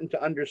important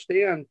to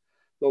understand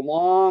the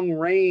long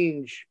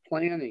range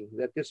planning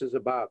that this is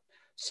about.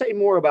 Say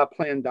more about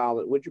Plan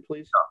Dalet, would you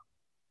please?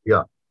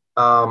 Yeah.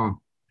 There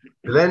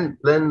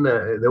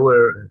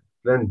were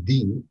Plan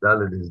D,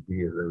 Dalit is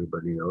D as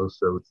everybody knows,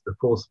 so it's the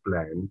fourth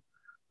plan.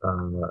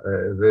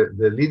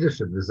 The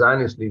leadership, the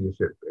Zionist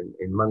leadership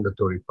in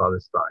mandatory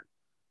Palestine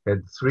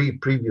had three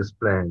previous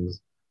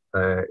plans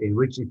in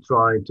which it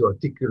tried to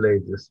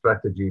articulate a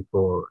strategy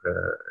for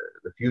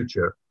the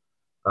future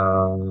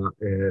for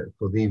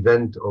the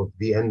event of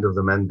the end of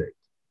the mandate.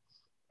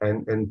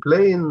 And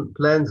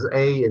plans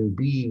A and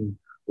B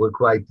were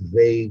quite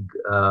vague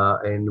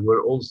and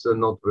were also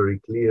not very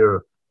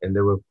clear, and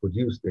they were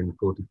produced in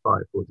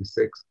 45,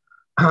 46,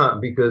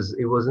 because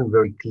it wasn't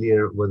very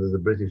clear whether the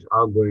British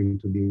are going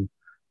to leave,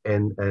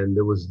 and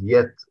there was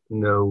yet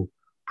no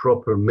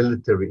proper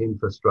military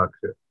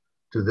infrastructure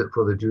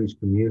for the Jewish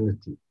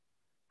community.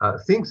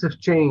 Things have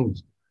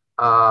changed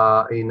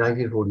in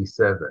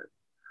 1947,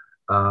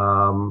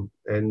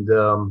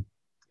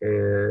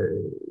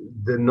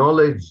 the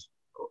knowledge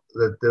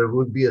that there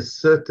would be a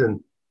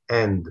certain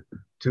end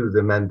to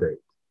the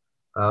mandate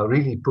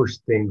really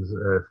pushed things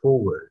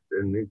forward.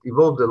 And it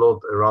evolved a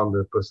lot around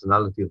the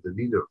personality of the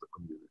leader of the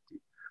community,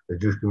 the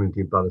Jewish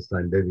community in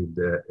Palestine, David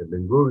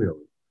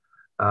Ben-Gurion,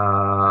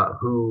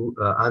 who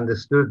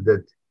understood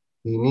that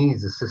he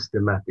needs a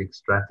systematic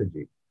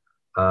strategy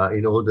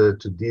in order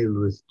to deal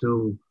with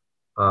two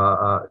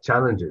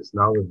challenges.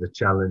 Now that the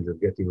challenge of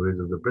getting rid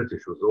of the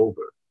British was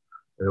over,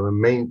 there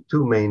were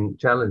two main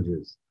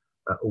challenges.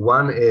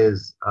 One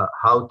is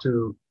how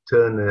to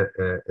turn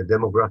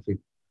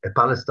a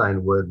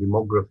Palestine where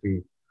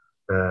demography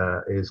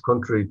is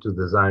contrary to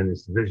the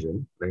Zionist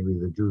vision, namely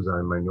the Jews are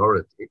a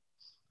minority.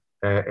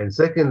 And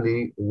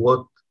secondly,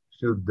 what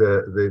should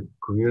the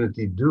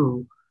community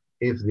do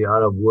if the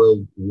Arab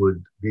world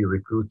would be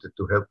recruited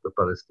to help the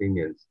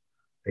Palestinians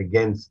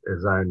against a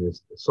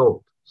Zionist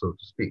assault, so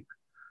to speak.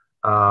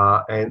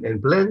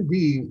 And Plan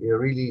D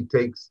really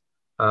takes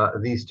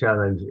these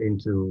challenges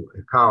into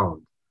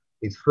account.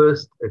 It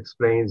first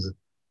explains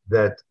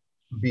that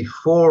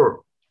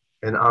before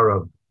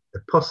a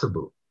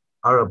possible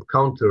Arab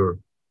counter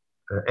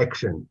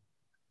action,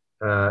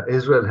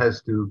 Israel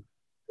has to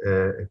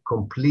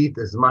complete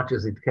as much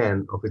as it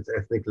can of its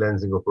ethnic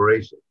cleansing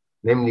operation.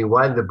 Namely,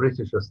 while the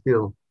British are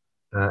still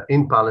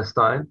in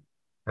Palestine,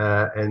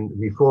 and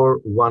before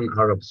one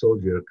Arab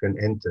soldier can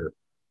enter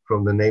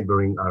from the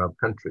neighboring Arab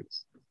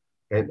countries.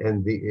 And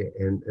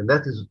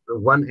that is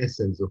one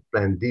essence of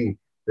Plan D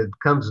that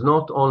comes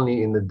not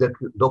only in the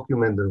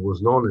document that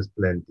was known as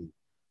Plan D,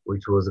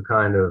 which was a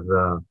kind of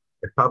a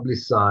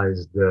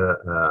publicized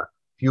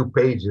few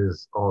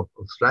pages of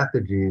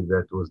strategy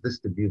that was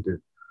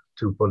distributed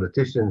to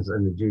politicians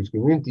and the Jewish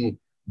community,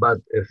 but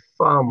a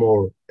far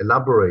more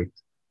elaborate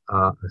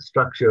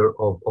structure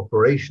of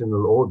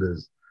operational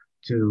orders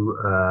to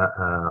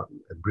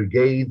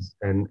brigades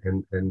and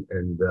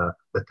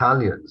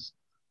battalions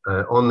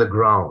on the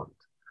ground.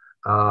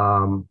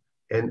 And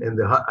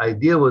the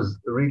idea was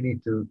really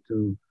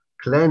to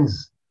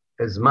cleanse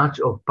as much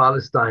of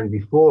Palestine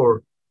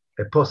before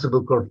a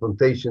possible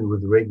confrontation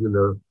with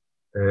regular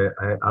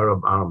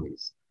Arab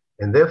armies.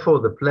 And therefore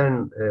the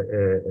plan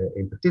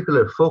in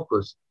particular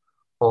focused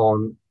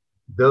on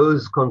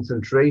those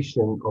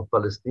concentration of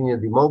Palestinian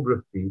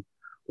demography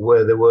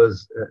where there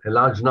was a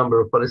large number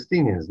of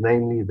Palestinians,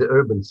 namely the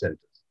urban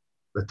centers,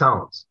 the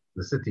towns,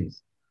 the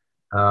cities.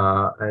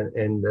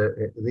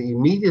 The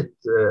immediate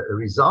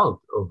result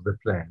of the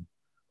plan,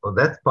 or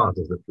that part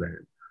of the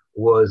plan,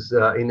 was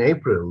in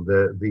April,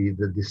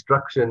 the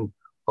destruction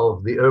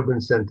of the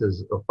urban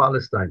centers of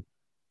Palestine.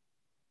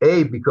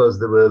 A, because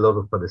there were a lot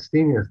of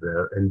Palestinians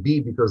there, and B,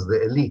 because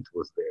the elite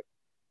was there.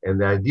 And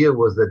the idea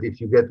was that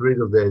if you get rid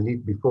of the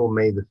elite before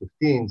May the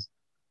 15th,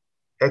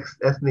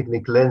 ethnically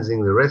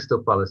cleansing the rest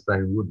of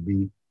Palestine would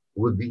be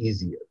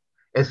easier.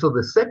 And so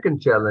the second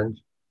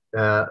challenge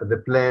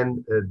the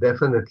plan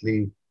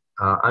definitely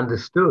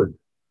understood,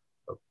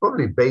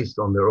 probably based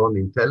on their own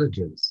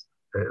intelligence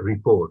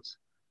reports,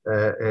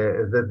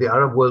 that the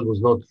Arab world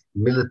was not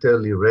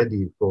militarily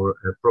ready for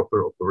a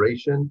proper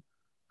operation,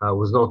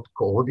 was not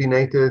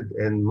coordinated,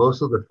 and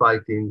most of the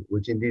fighting,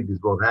 which indeed is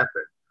what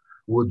happened,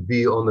 would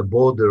be on the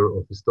border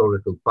of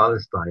historical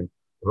Palestine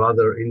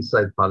rather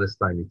inside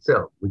Palestine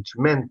itself, which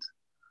meant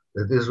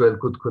that Israel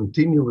could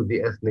continue with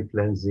the ethnic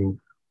cleansing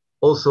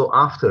also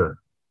after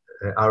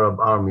Arab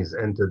armies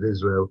entered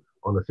Israel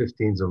on the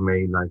 15th of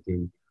May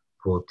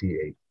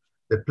 1948.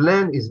 The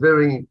plan is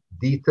very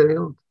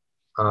detailed.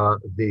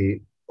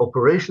 The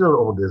operational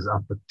orders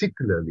are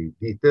particularly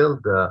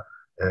detailed.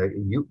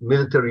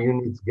 Military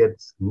units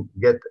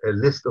get a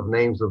list of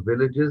names of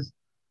villages,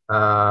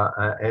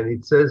 and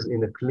it says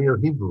in a clear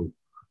Hebrew,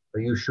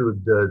 you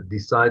should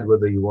decide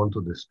whether you want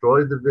to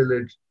destroy the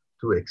village,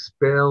 to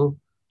expel,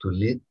 to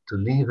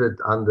leave it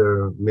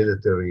under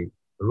military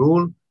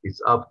rule.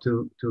 It's up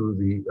to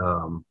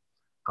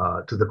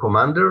the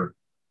commander.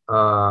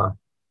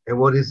 And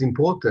what is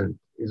important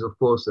is, of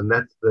course, and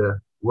that's the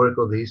work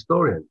of the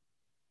historian.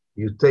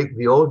 You take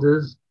the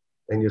orders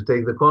and you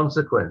take the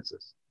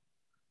consequences.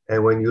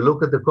 And when you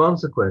look at the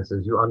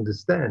consequences, you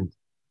understand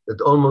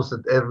that almost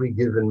at every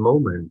given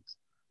moment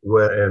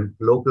where a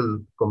local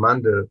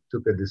commander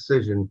took a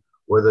decision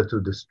whether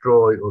to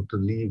destroy or to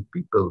leave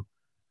people,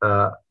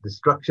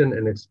 destruction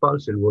and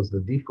expulsion was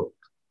the default.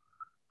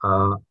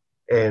 Uh,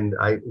 and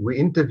we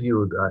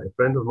interviewed, a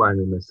friend of mine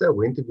and myself,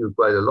 we interviewed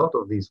quite a lot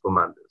of these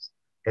commanders.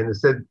 And they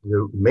said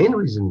the main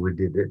reason we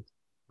did it,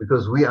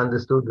 because we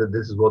understood that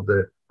this is what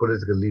the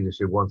political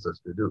leadership wants us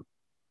to do.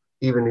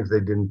 Even if they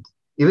didn't,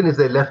 even if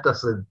they left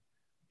us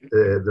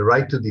the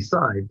right to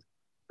decide,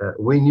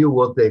 we knew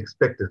what they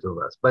expected of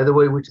us. By the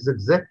way, which is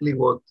exactly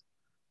what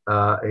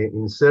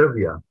in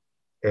Serbia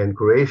and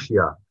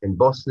Croatia and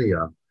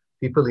Bosnia,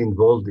 people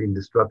involved in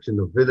destruction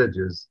of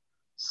villages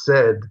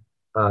said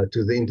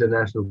to the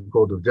International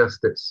Court of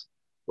Justice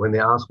when they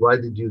asked, why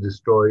did you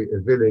destroy a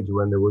village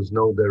when there was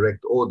no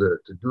direct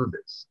order to do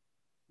this?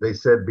 They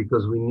said,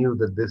 because we knew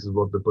that this is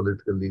what the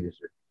political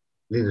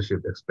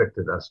leadership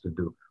expected us to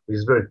do, which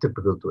is very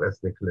typical to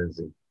ethnic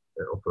cleansing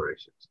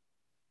operations.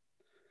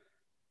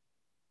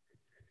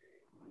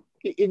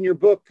 In your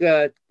book,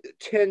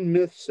 10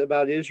 Myths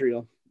About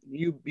Israel,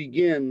 you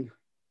begin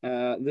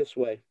this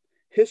way.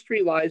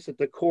 History lies at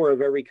the core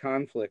of every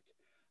conflict.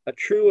 A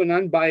true and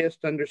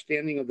unbiased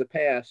understanding of the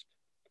past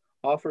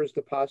offers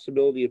the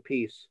possibility of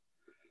peace.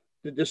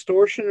 The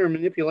distortion or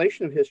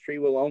manipulation of history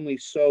will only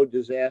sow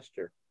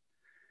disaster.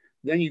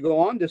 Then you go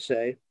on to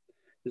say,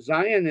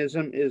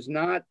 Zionism is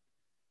not,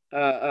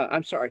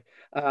 the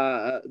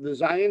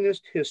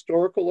Zionist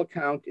historical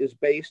account is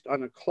based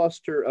on a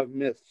cluster of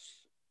myths.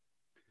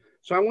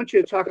 So I want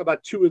you to talk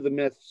about two of the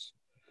myths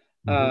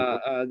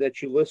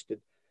that you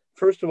listed.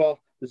 First of all,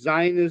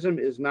 Zionism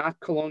is not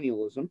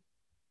colonialism.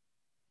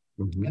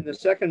 And the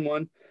second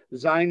one,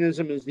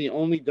 Zionism is the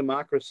only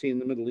democracy in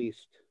the Middle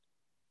East.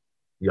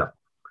 Yeah.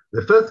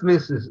 The first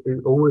myth is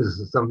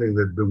always something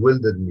that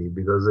bewildered me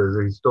because as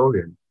a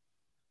historian,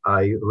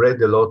 I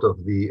read a lot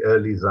of the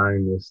early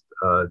Zionist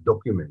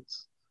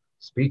documents,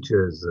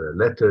 speeches,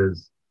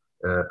 letters,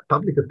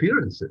 public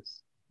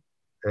appearances.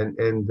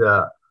 And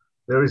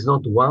there is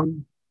not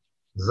one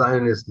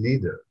Zionist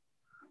leader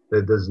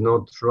that does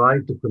not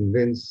try to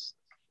convince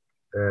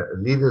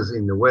leaders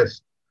in the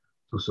West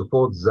to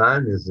support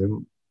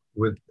Zionism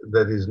who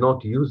is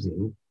not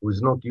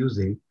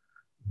using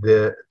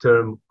the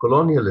term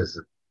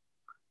colonialism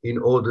in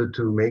order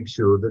to make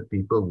sure that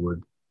people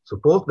would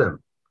support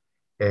them.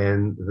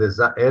 And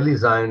the early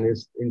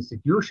Zionist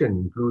institution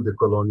include a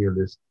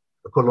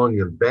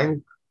colonial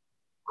bank,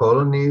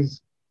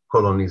 colonies,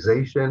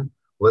 colonization,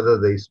 whether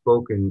they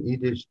spoke in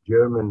Yiddish,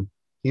 German,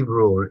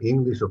 Hebrew, or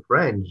English or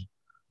French,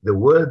 the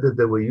word that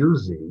they were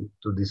using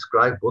to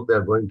describe what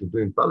they're going to do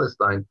in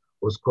Palestine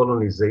was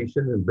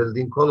colonization and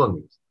building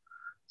colonies.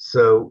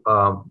 So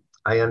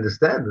I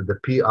understand that the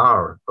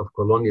PR of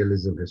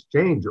colonialism has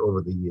changed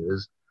over the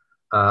years,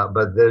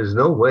 but there's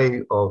no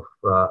way of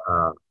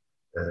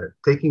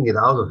taking it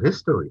out of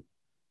history.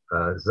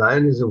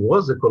 Zionism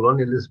was a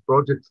colonialist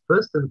project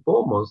first and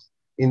foremost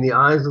in the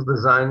eyes of the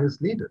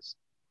Zionist leaders.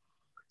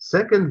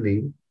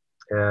 Secondly,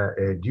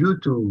 due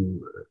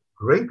to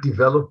great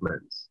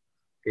developments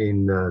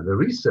in the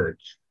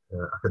research,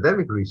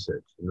 academic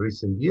research in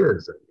recent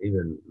years, and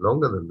even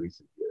longer than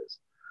recent years,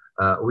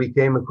 we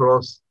came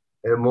across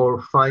a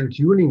more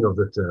fine-tuning of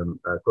the term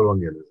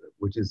colonialism,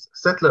 which is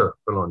settler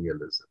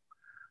colonialism,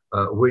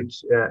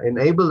 which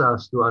enabled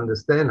us to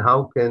understand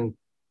how can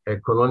a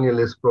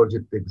colonialist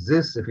project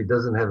exist if it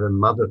doesn't have a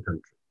mother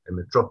country, a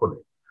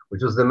metropolis,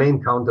 which was the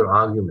main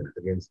counter-argument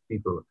against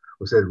people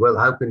who said, well,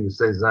 how can you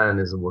say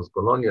Zionism was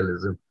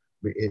colonialism?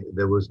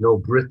 There was no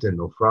Britain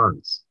or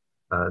France.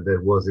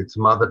 There was its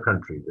mother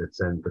country that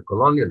sent the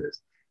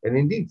colonialists. And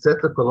indeed,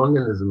 settler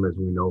colonialism, as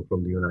we know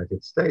from the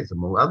United States,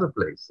 among other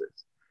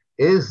places,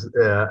 is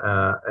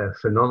a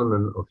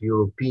phenomenon of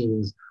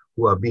Europeans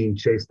who are being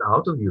chased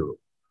out of Europe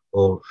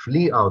or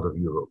flee out of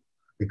Europe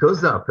because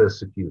they are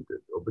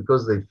persecuted or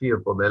because they fear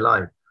for their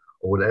life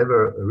or whatever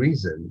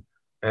reason,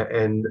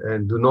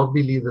 and do not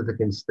believe that they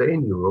can stay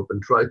in Europe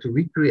and try to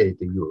recreate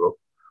a Europe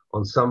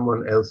on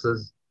someone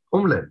else's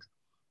homeland.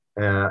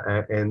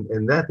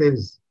 And that is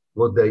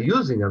what they're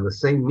using, and the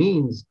same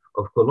means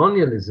of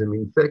colonialism.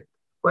 In fact,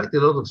 quite a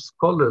lot of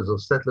scholars of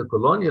settler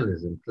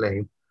colonialism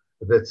claim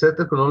that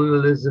settler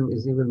colonialism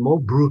is even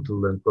more brutal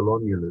than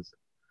colonialism,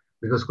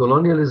 because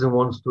colonialism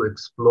wants to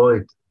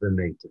exploit the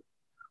native,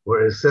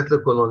 whereas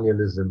settler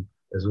colonialism,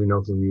 as we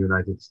know from the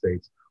United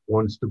States,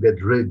 wants to get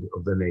rid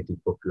of the native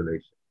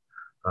population.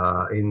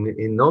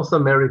 In North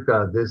America,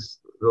 this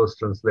was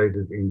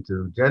translated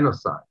into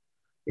genocide.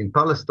 In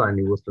Palestine,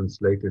 it was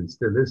translated and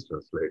still is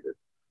translated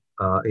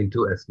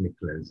into ethnic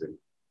cleansing.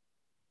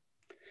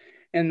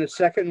 And the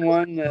second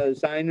one,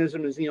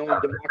 Zionism is the only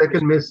The democracy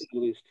second myth, in the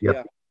Middle East.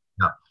 yeah,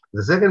 yeah.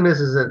 The second myth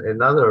is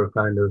another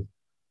kind of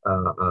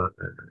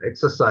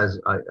exercise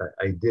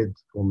I did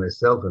for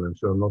myself, and I'm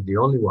sure I'm not the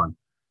only one.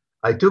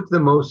 I took the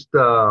most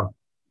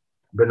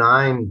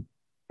benign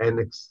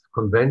and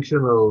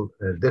conventional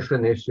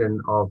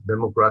definition of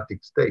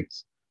democratic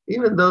states,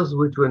 even those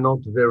which were not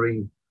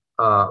very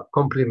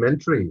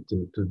complementary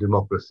to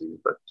democracy,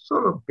 but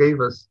sort of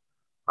gave us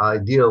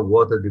idea of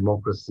what a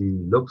democracy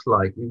looks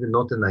like, even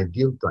not an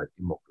ideal type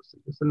democracy.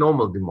 It's a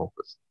normal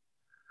democracy.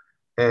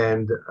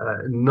 And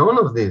none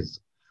of these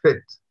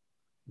fit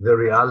the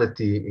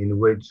reality in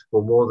which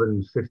for more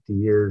than 50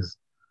 years,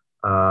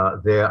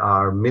 there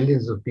are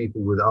millions of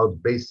people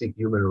without basic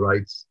human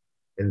rights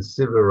and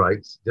civil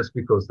rights just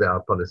because they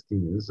are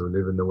Palestinians who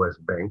live in the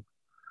West Bank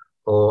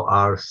or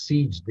are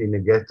sieged in a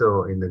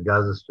ghetto in the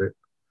Gaza Strip.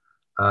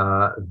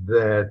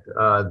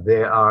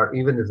 They are,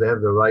 even if they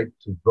have the right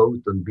to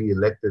vote and be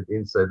elected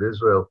inside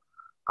Israel,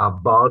 are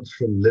barred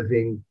from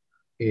living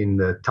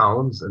in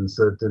towns and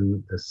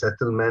certain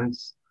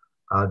settlements,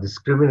 are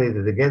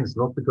discriminated against,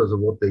 not because of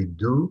what they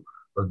do,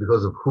 but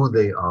because of who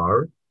they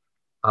are.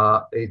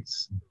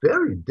 It's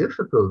very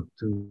difficult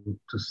to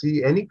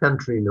see any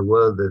country in the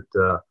world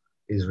that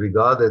is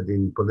regarded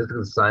in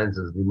political science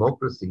as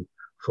democracy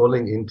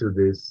falling into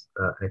this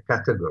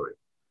category.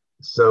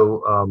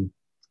 So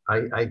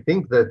I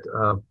think that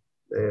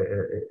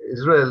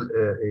Israel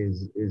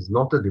is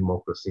not a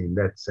democracy in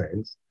that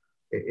sense.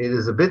 It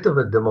is a bit of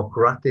a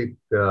democratic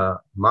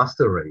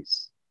master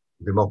race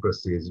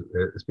democracy,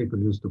 as people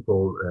used to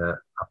call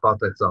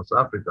apartheid South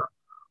Africa,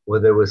 where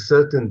there were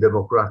certain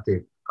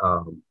democratic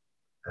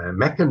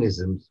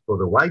mechanisms for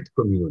the white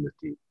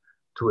community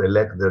to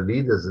elect their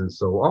leaders and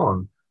so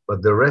on,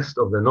 but the rest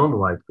of the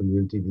non-white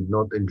community did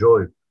not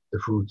enjoy the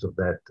fruits of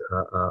that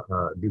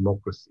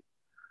democracy.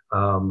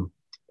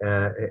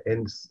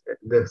 And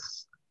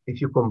this,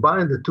 if you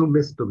combine the two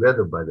myths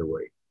together, by the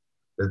way,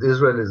 that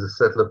Israel is a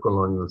settler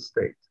colonial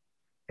state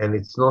and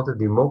it's not a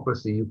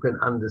democracy, you can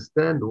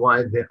understand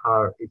why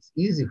it's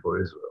easy for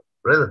Israel,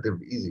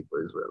 relatively easy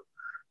for Israel,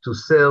 to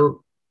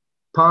sell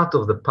part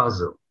of the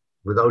puzzle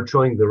without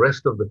showing the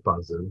rest of the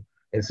puzzle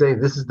and saying,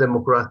 this is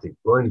democratic.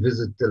 Go and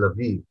visit Tel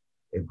Aviv,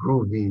 a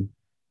groovy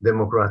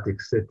democratic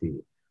city.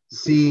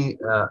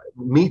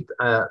 Meet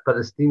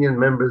Palestinian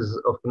members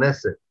of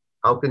Knesset.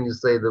 How can you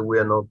say that we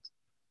are not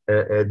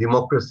a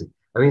democracy?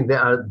 I mean,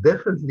 there are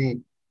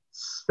definitely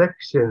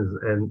sections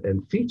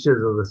and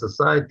features of the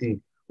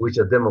society which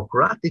are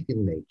democratic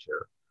in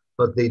nature,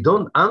 but they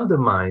don't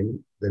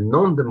undermine the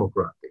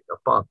non-democratic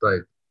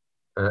apartheid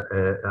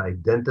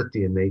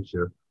identity and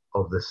nature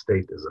of the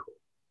state as a whole.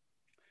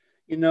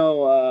 You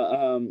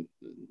know,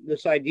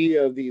 this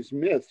idea of these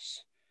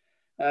myths,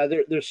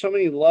 there's so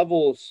many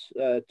levels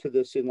to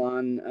this,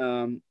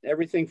 Ilan.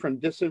 Everything from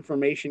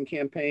disinformation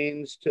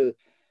campaigns to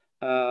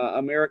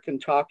American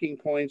talking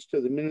points to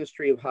the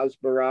Ministry of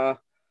Hasbara,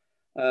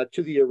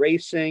 to the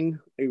erasing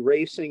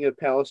of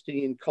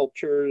Palestinian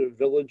culture,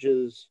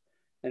 villages,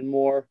 and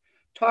more.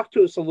 Talk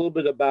to us a little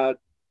bit about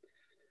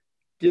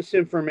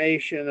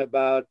disinformation,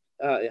 about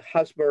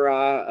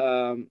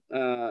Hasbara,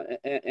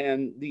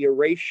 and the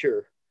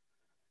erasure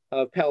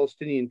of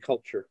Palestinian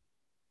culture.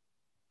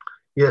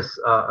 Yes,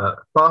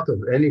 part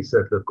of any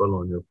settler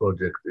colonial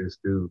project is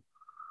to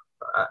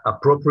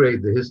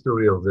appropriate the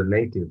history of the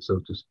native, so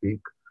to speak,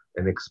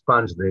 and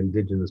expunge the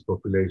indigenous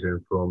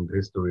population from the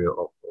history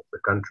of the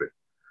country.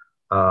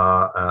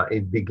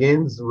 It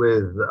begins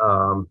with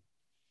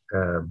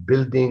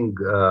building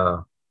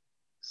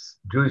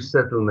Jewish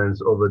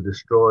settlements over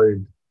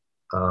destroyed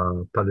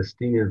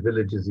Palestinian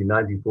villages in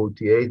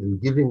 1948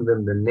 and giving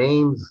them the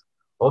names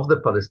of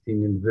the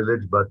Palestinian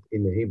village, but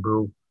in a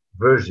Hebrew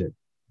version.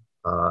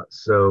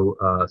 So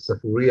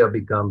Safuria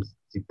becomes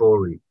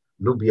Tzipori,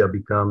 Lubia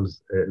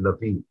becomes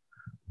Lavi.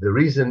 The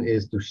reason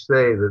is to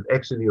say that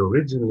actually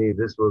originally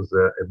this was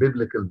a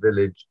biblical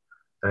village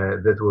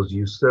that was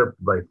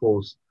usurped by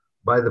force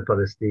by the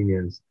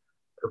Palestinians.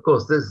 Of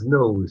course, there's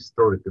no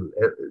historical,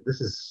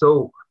 this is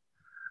so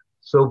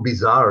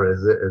bizarre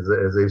as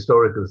a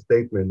historical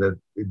statement that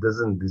it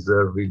doesn't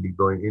deserve really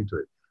going into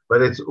it.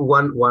 But it's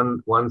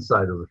one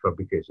side of the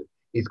fabrication.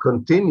 It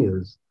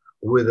continues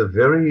with a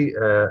very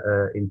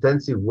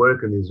intensive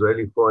work in the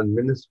Israeli Foreign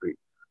Ministry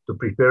to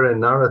prepare a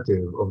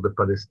narrative of the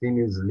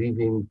Palestinians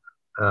leaving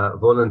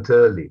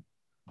voluntarily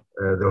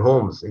their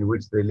homes in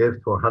which they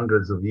lived for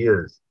hundreds of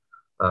years,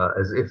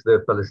 as if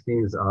the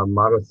Palestinians are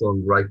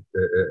marathon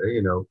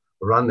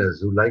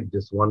runners who like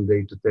just one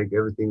day to take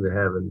everything they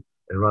have and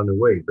run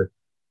away. But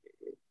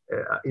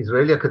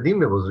Israeli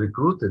academia was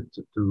recruited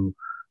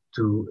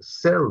to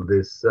sell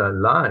this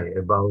lie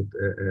about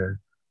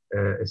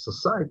a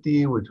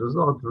society which was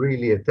not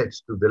really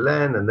attached to the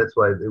land, and that's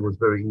why it was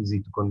very easy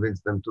to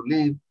convince them to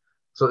leave.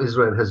 So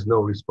Israel has no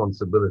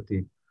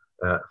responsibility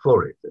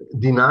for it,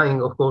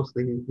 denying, of course,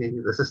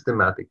 the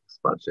systematic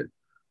expulsion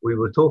we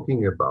were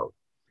talking about.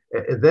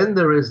 Then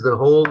there is the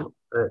whole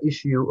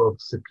issue of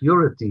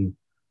security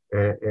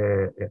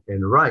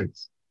and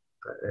rights.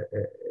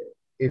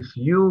 If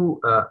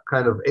you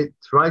kind of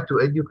try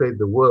to educate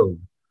the world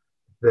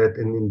that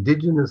an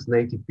indigenous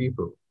native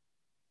people,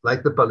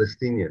 like the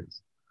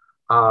Palestinians,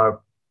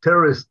 are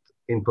terrorists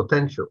in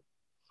potential,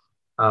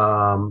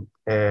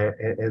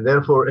 and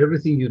therefore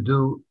everything you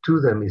do to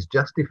them is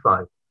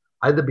justified,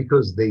 either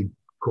because they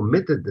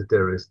committed the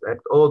terrorist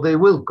act or they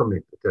will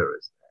commit the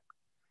terrorist act.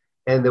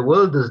 And the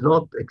world does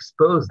not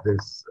expose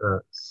this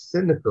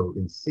cynical,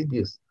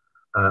 insidious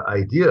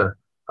idea.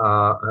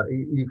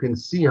 You can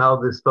see how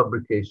this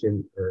fabrication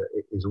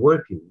is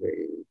working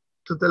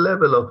to the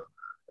level of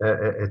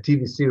a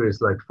TV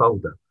series like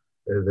Fauda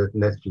that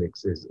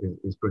Netflix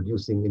is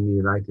producing in the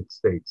United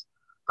States.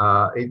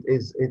 It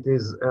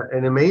is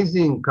an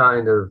amazing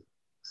kind of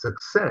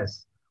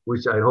success,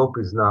 which I hope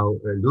is now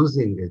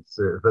losing its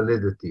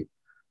validity,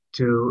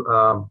 to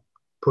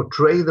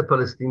portray the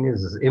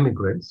Palestinians as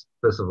immigrants,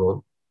 first of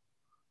all,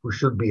 who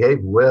should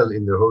behave well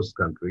in their host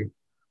country,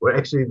 where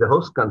actually the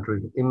host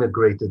country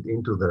immigrated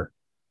into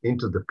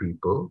the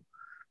people,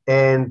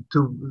 and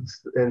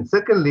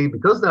secondly,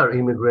 because they are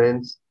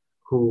immigrants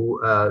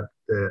who are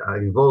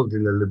involved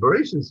in the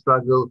liberation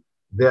struggle,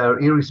 they are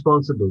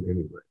irresponsible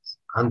immigrants,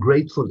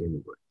 ungrateful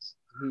immigrants.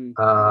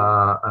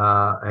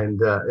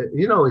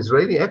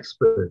 Israeli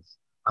experts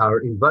are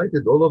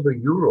invited all over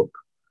Europe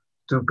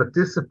to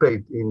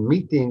participate in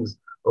meetings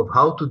of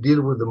how to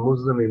deal with the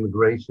Muslim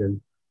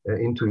immigration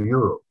into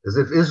Europe, as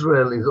if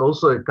Israel is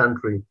also a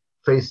country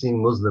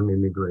facing Muslim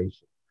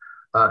immigration.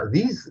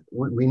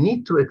 We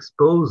need to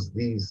expose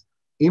these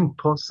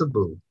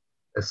impossible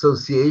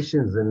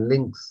associations and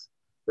links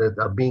that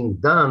are being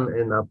done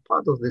and are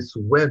part of this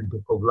web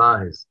of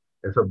lies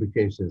and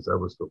fabrications I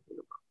was talking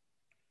about.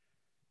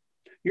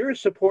 You're a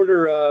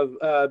supporter of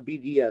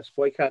BDS,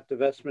 boycott,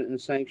 divestment, and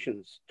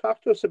sanctions.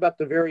 Talk to us about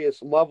the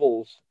various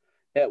levels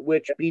at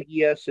which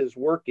BDS is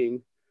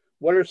working.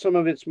 What are some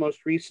of its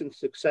most recent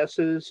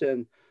successes,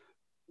 and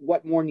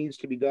what more needs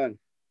to be done?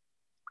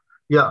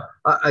 Yeah,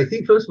 I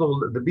think, first of all,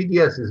 the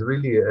BDS is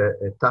really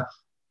a tough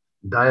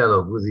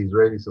dialogue with the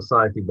Israeli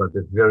society, but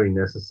a very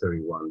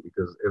necessary one,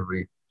 because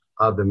every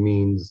other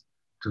means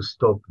to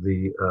stop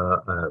the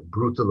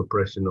brutal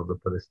oppression of the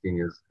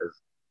Palestinians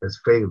has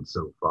failed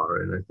so far.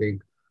 And I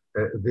think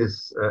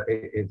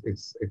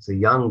it's a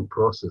young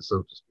process,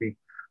 so to speak.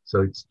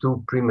 So it's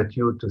too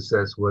premature to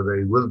assess whether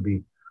it will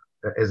be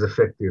as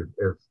effective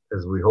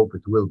as we hope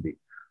it will be.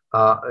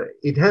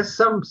 It has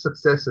some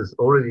successes,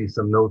 already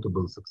some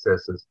notable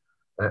successes,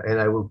 and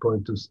I will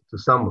point to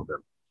some of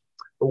them.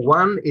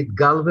 One, it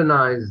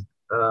galvanized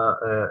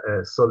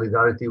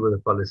solidarity with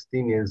the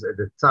Palestinians at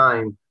a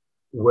time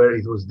where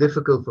it was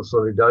difficult for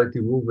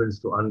solidarity movements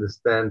to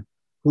understand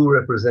who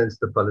represents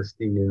the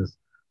Palestinians,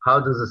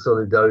 how does a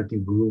solidarity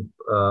group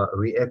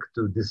react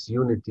to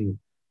disunity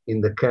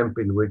in the camp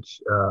in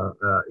which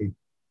it's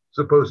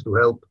supposed to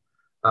help.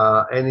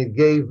 And it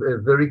gave a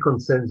very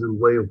consensual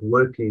way of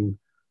working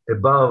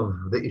above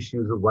the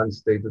issues of one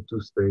state or two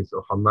states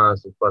or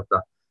Hamas or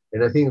Fatah.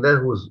 And I think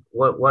that was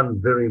one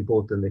very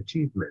important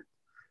achievement.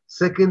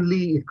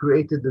 Secondly, it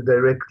created a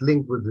direct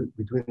link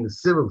between the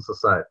civil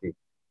society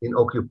in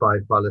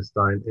occupied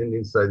Palestine and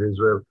inside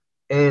Israel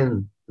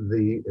and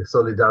the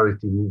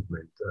solidarity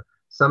movement.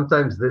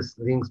 Sometimes these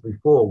links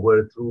before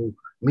were through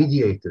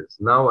mediators.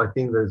 Now I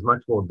think there's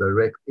much more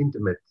direct,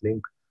 intimate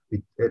link.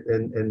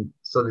 And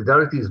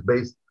solidarity is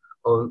based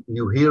on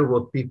you hear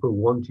what people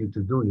want you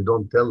to do, you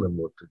don't tell them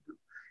what to do.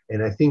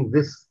 And I think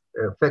this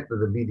effect of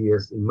the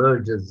BDS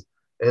emerges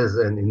as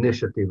an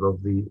initiative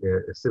of the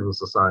civil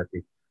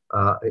society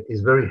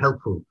is very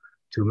helpful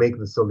to make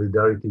the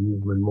solidarity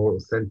movement more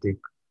authentic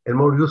and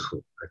more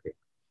useful, I think.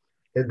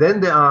 And then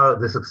there are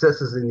the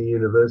successes in the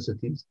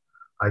universities.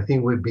 I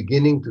think we're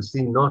beginning to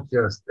see not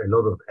just a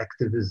lot of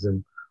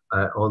activism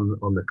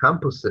on the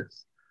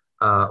campuses,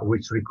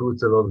 which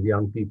recruits a lot of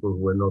young people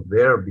who were not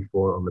there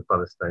before on the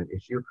Palestine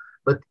issue,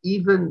 but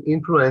even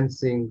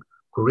influencing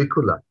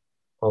curricula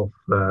of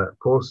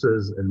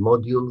courses and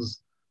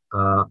modules,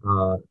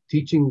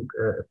 teaching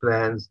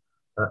plans.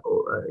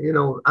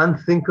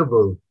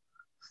 Unthinkable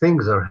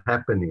things are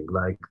happening,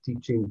 like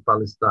teaching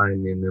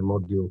Palestine in a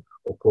module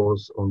or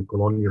course on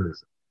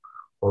colonialism,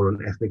 or on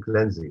ethnic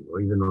cleansing,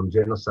 or even on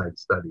genocide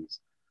studies.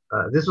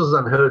 This was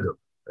unheard of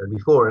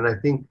before, and I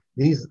think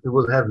these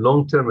will have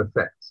long-term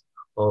effects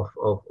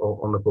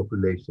on the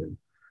population.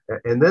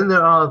 And then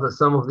there are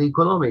some of the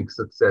economic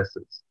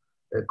successes,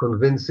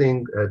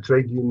 convincing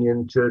trade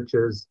union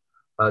churches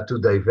to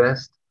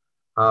divest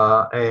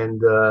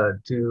and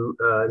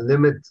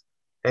limit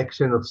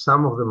action of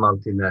some of the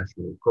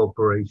multinational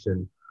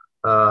corporation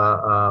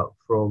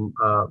from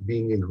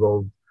being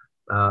involved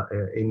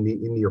in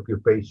the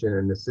occupation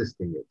and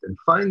assisting it. And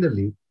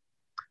finally,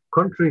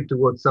 contrary to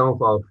what some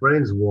of our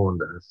friends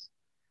warned us,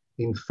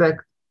 in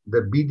fact,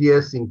 the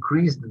BDS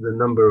increased the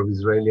number of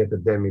Israeli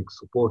academics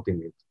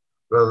supporting it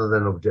rather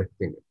than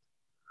objecting it.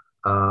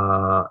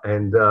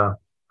 And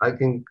I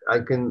can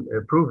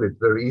prove it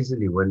very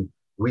easily. When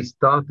we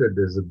started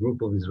as a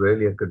group of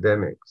Israeli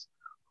academics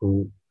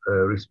who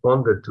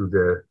responded to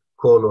the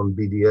call on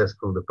BDS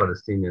from the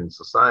Palestinian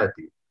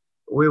Society,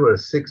 we were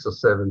 6 or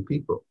 7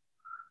 people.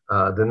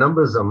 The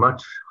numbers are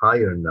much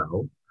higher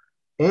now.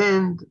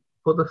 And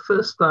for the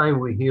first time,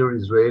 we hear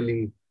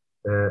Israeli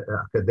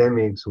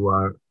academics who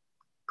are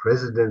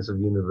presidents of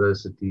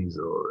universities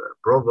or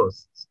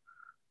provosts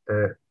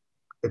uh,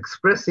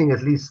 expressing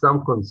at least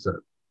some concern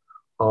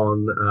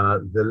on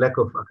the lack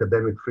of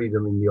academic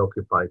freedom in the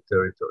occupied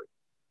territory,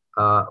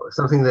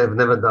 something they've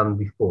never done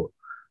before.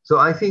 So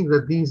I think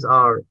that these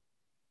are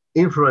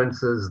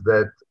influences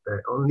that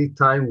only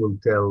time will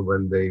tell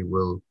when they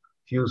will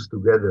fuse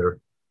together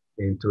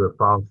into a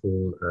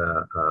powerful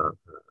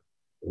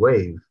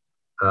wave,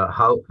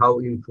 how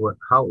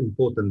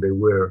important they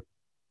were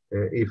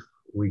if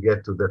we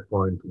get to that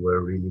point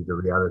where really the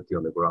reality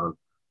on the ground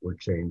will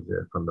change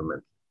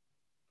fundamentally.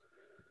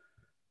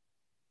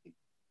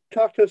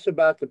 Talk to us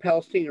about the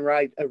Palestinian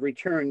right of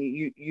return.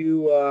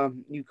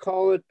 You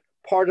call it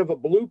part of a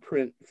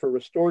blueprint for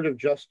restorative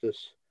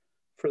justice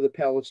for the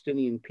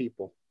Palestinian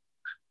people.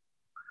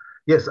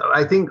 Yes,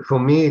 I think for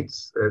me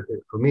it's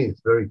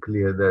very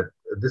clear that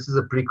this is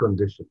a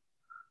precondition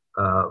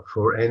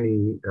for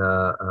any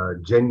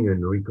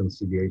genuine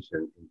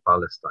reconciliation in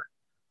Palestine.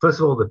 First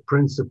of all, the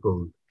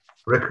principled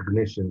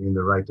recognition in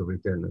the right of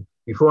return.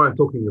 Before I'm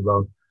talking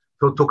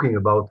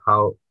about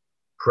how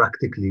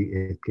practically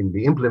it can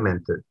be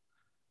implemented,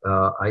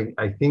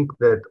 I think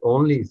that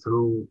only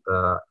through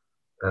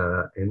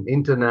an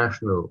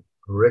international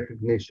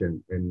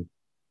recognition and,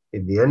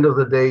 in the end of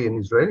the day, an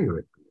Israeli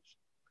recognition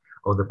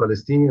of the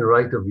Palestinian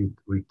right of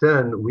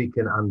return, we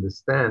can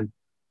understand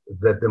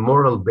that the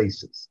moral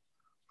basis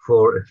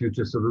for a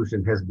future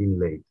solution has been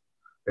laid.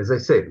 As I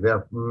say, there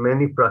are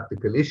many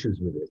practical issues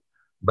with it,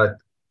 but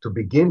to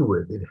begin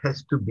with, it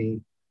has to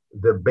be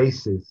the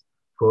basis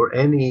for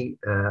any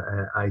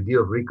idea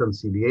of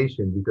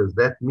reconciliation, because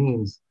that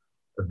means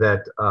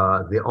that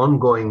the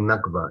ongoing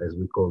Nakba, as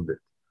we called it,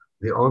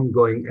 the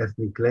ongoing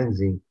ethnic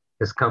cleansing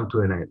has come to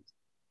an end,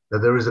 that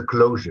there is a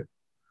closure,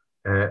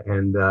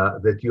 and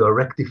that you are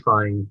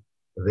rectifying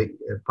the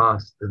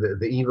past,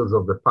 the evils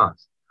of the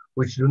past,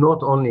 which do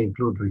not only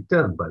include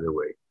return, by the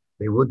way,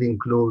 they would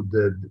include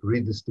the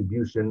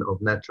redistribution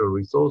of natural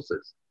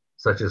resources,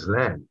 such as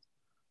land,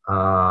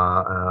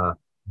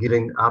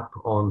 giving up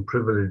on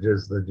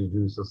privileges that the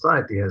Jewish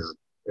society has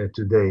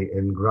today,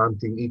 and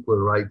granting equal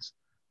rights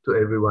to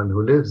everyone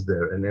who lives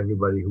there and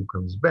everybody who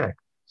comes back.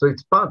 So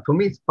for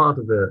me, it's part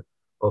of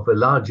a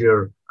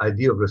larger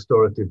idea of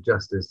restorative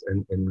justice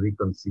and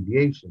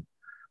reconciliation.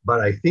 But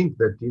I think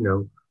that,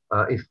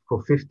 if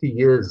for 50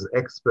 years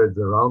experts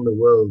around the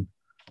world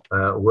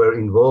were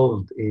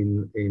involved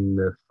in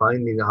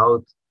finding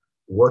out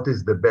what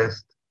is the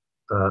best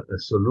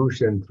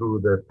solution through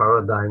the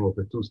paradigm of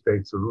a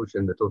two-state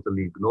solution that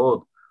totally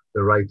ignored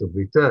the right of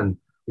return,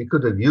 we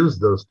could have used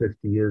those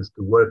 50 years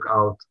to work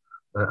out,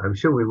 I'm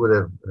sure we would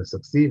have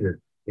succeeded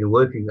in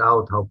working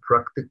out how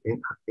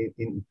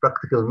in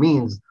practical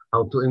means,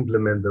 how to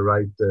implement the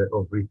right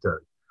of return.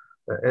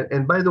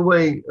 And by the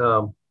way,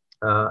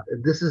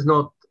 this is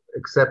not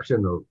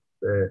exceptional.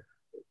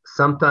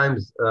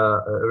 Sometimes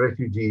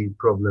refugee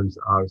problems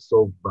are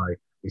solved by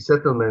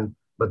resettlement,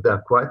 but there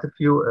are quite a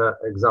few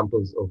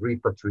examples of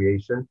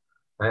repatriation,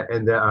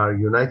 and there are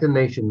United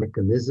Nations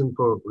mechanisms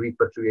for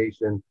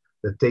repatriation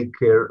that take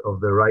care of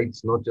the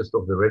rights, not just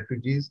of the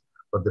refugees,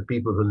 but the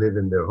people who live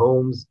in their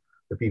homes,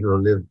 the people who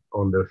live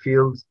on their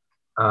fields.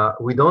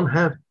 We don't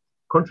have,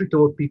 contrary to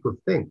what people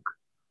think,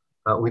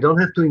 we don't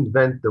have to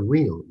invent the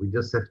wheel. We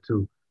just have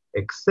to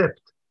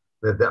accept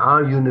that there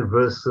are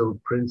universal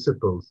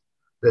principles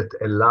that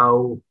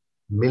allow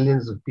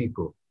millions of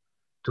people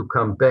to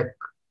come back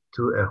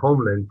to a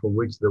homeland from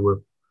which they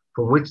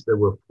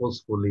were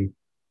forcefully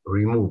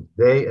removed.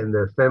 They and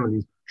their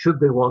families, should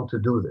they want to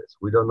do this.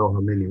 We don't know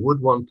how many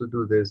would want to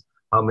do this,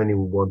 how many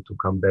would want to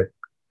come back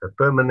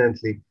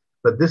permanently,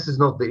 but this is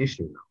not the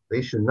issue now. The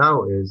issue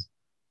now is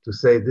to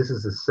say this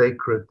is a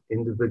sacred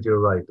individual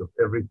right of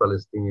every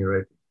Palestinian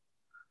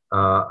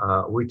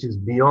refugee, which is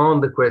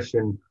beyond the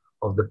question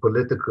of the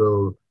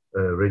political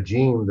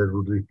regime that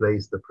would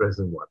replace the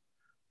present one.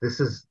 This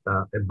is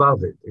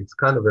above it. It's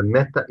kind of a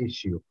meta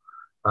issue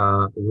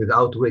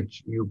without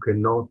which you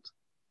cannot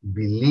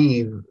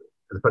believe,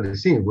 the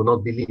Palestinians will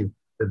not believe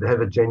that they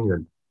have a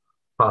genuine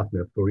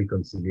partner for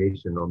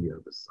reconciliation on the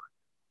other side.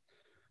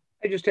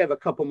 I just have a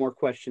couple more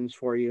questions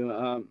for you.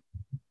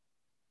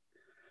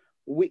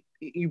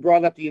 you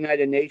brought up the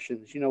United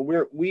Nations.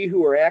 We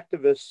who are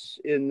activists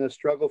in the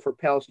struggle for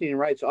Palestinian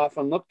rights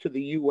often look to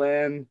the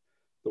UN,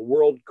 the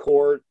World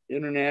Court,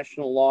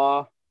 international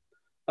law,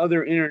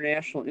 other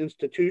international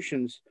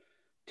institutions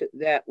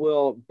that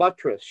will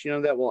buttress,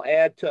 that will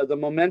add to the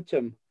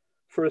momentum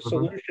for a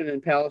solution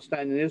in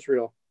Palestine and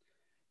Israel.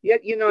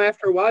 Yet,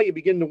 after a while, you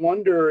begin to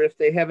wonder if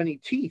they have any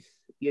teeth.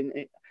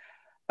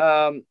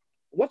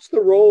 What's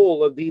the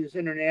role of these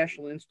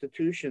international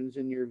institutions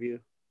in your view?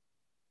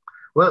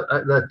 Well,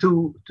 there are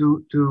two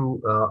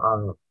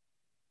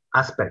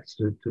aspects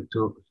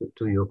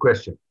to your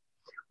question.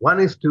 One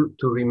is to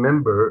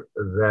remember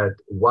that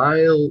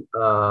while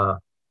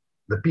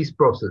the peace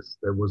process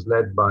that was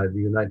led by the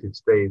United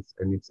States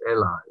and its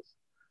allies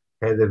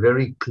had a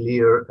very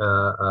clear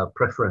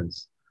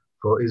preference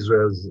for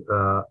Israel's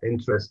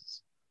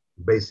interests,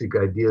 basic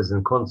ideas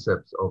and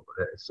concepts of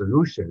a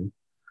solution,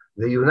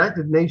 the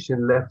United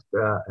Nations left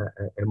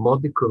a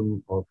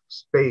modicum of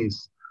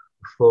space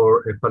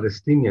for a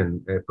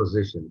Palestinian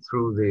position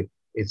through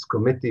its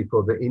Committee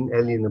for the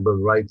Inalienable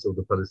Rights of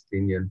the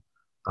Palestinian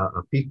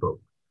people,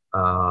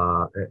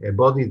 a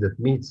body that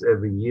meets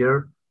every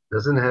year,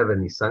 doesn't have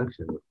any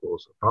sanction, of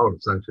course, power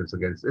of sanctions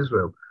against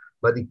Israel,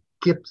 but it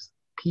keeps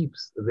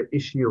the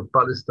issue of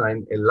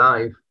Palestine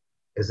alive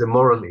as a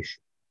moral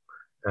issue.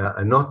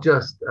 And not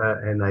just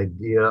an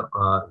idea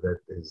that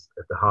is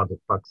at the heart of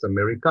Pax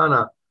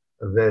Americana,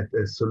 that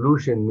a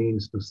solution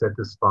means to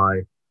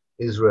satisfy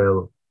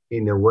Israel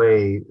in a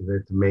way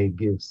that may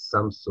give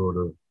some sort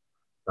of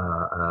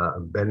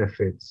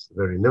benefits,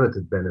 very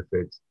limited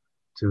benefits,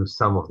 to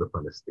some of the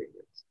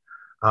Palestinians.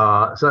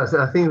 So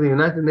I think the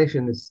United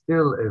Nations is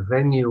still a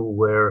venue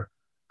where,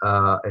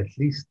 at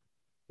least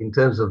in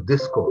terms of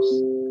discourse,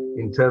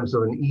 in terms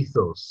of an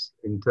ethos,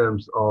 in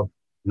terms of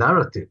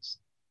narratives,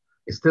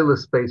 is still a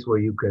space where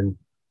you can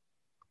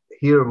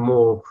hear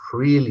more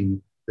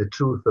freely the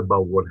truth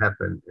about what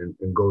happened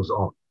and goes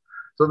on.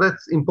 So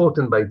that's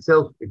important by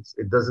itself.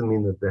 It doesn't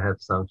mean that they have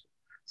sanctions.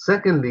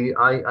 Secondly,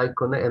 I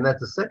connect, and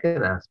that's the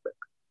second aspect.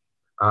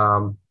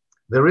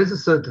 There is a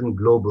certain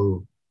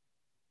global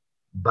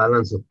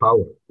balance of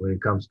power when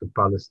it comes to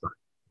Palestine,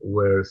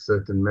 where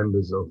certain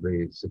members of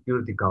the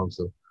Security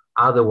Council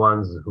are the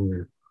ones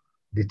who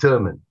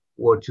determine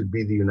what should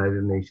be the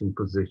United Nations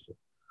position.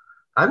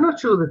 I'm not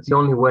sure that's the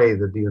only way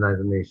that the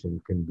United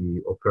Nations can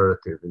be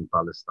operative in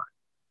Palestine.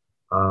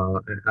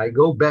 And I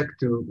go back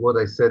to what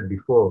I said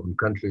before in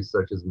countries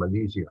such as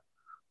Malaysia,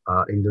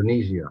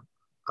 Indonesia,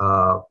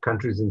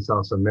 countries in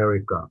South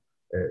America,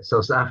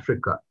 South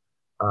Africa,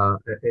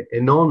 a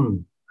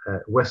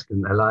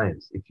non-Western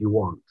alliance, if you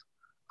want,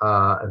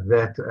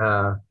 that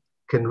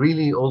can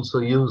really also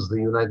use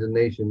the United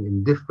Nations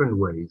in different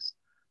ways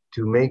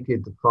to make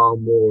it far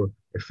more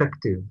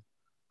effective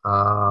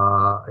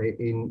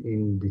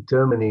in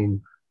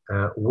determining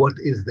what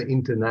is the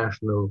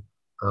international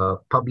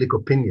public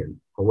opinion,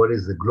 or what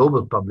is the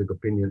global public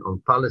opinion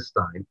on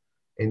Palestine,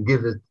 and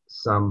give it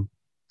some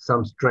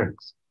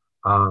strength.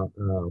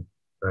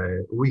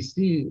 We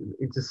see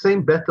it's the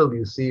same battle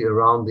you see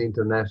around the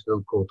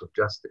International Court of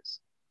Justice.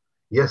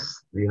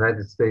 Yes, the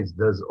United States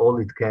does all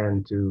it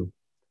can to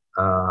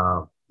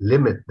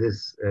limit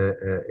this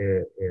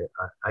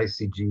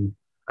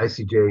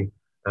ICJ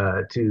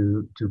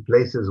to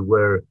places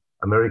where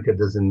America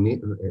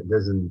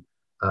doesn't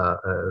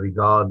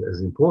regard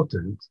as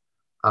important,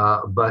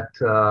 but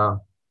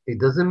it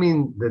doesn't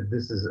mean that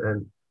this is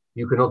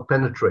you cannot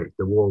penetrate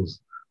the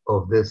walls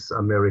of this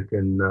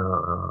American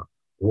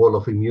wall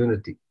of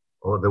immunity,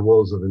 or the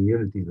walls of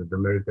immunity that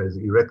America has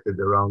erected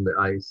around the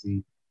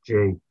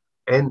ICJ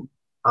and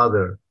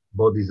other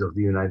bodies of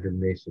the United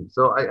Nations.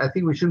 So I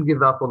think we shouldn't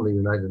give up on the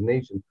United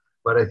Nations,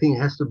 but I think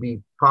it has to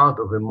be part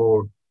of a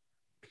more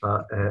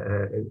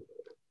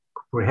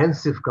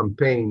comprehensive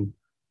campaign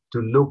to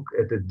look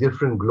at a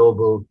different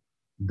global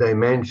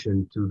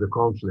dimension to the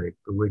conflict,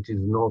 which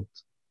is not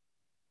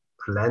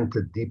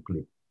planted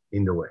deeply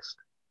in the West.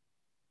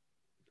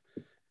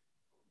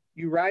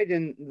 You write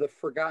in The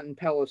Forgotten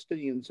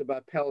Palestinians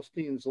about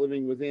Palestinians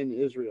living within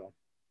Israel.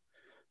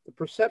 The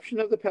perception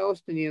of the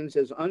Palestinians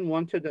as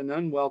unwanted and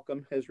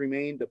unwelcome has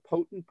remained a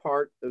potent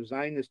part of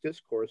Zionist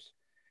discourse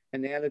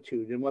and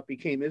attitude in what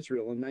became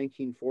Israel in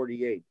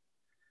 1948.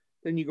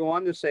 Then you go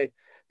on to say,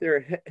 they're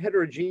a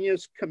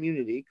heterogeneous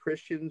community,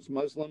 Christians,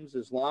 Muslims,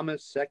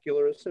 Islamists,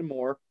 secularists, and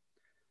more,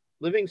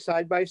 living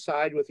side by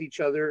side with each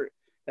other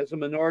as a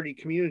minority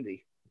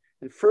community.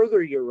 And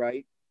further, you're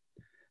right,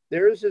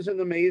 theirs is an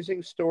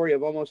amazing story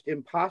of almost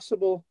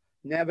impossible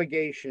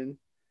navigation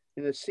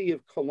in a sea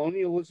of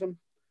colonialism,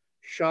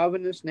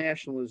 chauvinist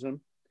nationalism,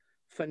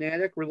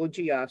 fanatic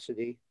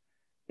religiosity,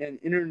 and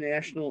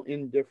international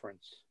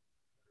indifference.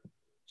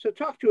 So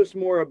talk to us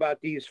more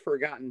about these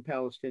forgotten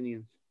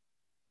Palestinians.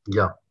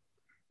 Yeah.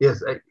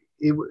 Yes,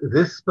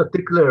 this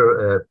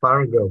particular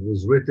paragraph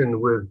was written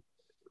with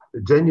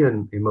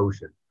genuine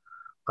emotion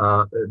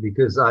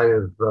because I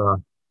have,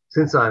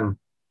 since I'm,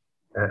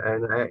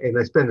 and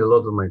I spend a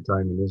lot of my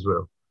time in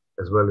Israel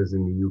as well as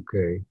in the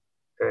UK,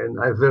 and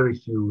I have very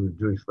few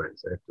Jewish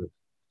friends, I have to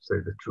say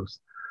the truth.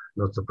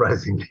 not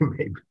surprisingly,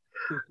 maybe.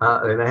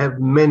 And I have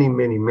many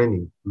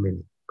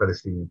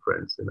Palestinian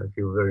friends, and I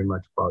feel very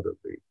much part of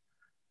the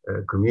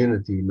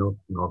community,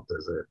 not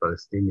as a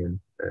Palestinian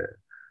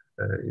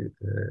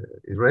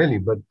Israeli,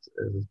 but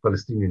as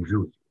Palestinian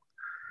Jews.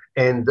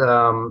 And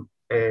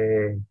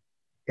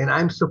and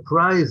I'm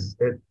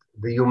surprised at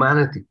the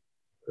humanity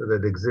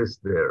that exists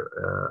there,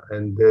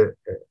 and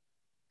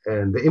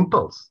the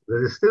impulse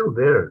that is still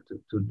there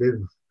to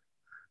live,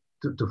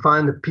 to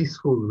find a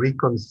peaceful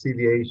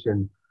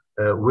reconciliation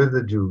with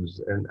the Jews,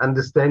 and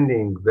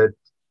understanding that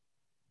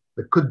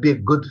there could be a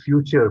good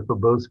future for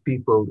both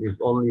people if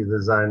only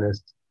the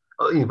Zionists,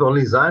 if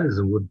only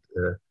Zionism would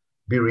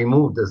be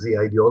removed as the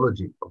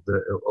ideology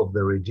of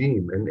the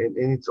regime, and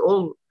it's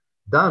all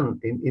done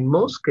in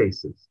most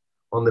cases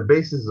on the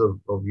basis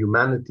of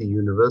humanity,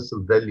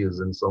 universal values,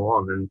 and so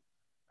on. And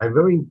I'm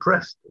very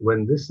impressed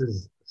when this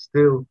is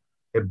still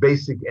a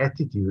basic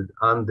attitude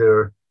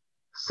under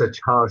such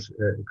harsh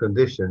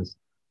conditions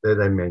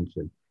that I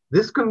mentioned.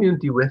 This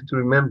community, we have to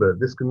remember,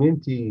 this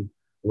community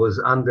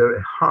was under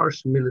a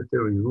harsh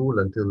military rule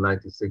until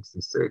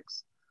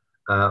 1966,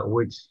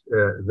 which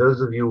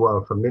those of you who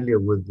are familiar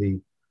with the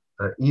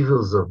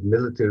evils of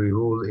military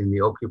rule in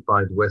the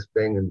occupied West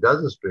Bank and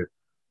Gaza Strip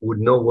would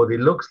know what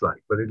it looks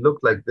like. But it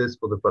looked like this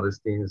for the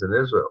Palestinians and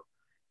Israel.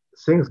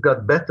 Things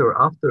got better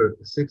after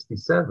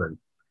 67,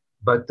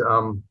 but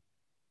on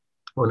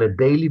a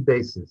daily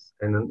basis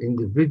and an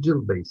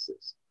individual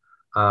basis,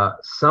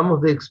 some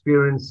of the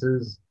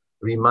experiences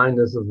remind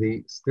us of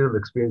the still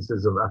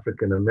experiences of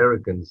African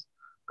Americans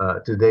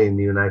today in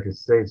the United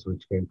States,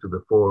 which came to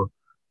the fore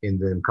in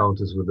the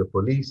encounters with the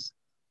police.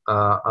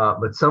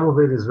 But some of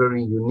it is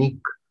very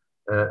unique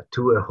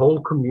to a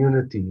whole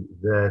community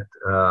that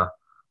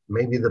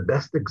maybe the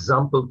best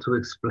example to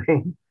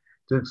explain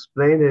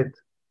it.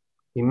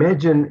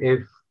 Imagine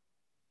if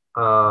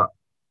the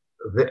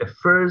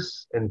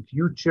affairs and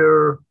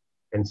future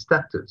and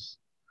status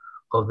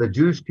of the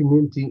Jewish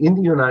community in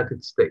the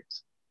United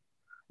States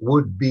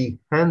would be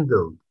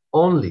handled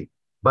only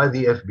by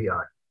the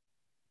FBI.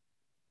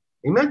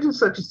 Imagine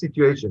such a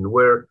situation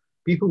where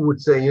people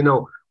would say, you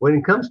know, when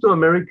it comes to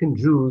American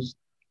Jews,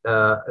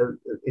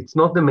 it's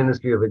not the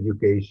Ministry of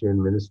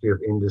Education, Ministry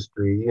of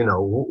Industry, you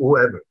know,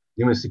 whoever,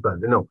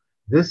 municipality. No,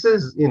 this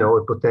is, you know,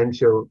 a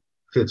potential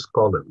fifth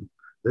column.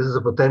 This is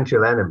a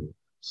potential enemy.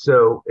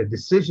 So a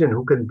decision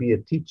who can be a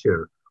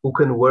teacher, who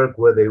can work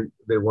where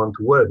they want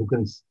to work, who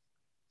can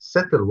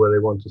settle where they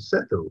want to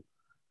settle,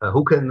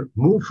 who can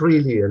move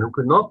freely and who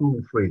cannot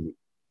move freely,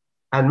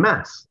 en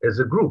masse as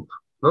a group,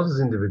 not as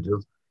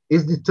individuals,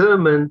 is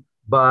determined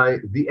by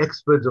the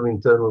experts of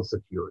internal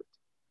security.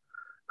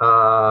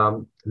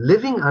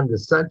 Living under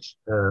such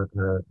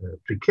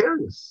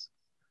precarious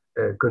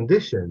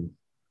conditions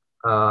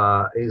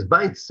is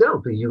by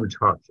itself a huge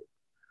hardship.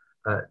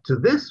 To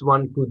this,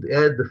 one could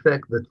add the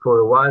fact that for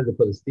a while the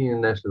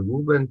Palestinian National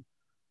Movement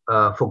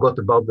forgot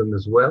about them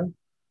as well.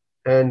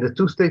 And the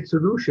two-state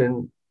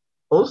solution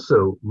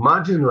also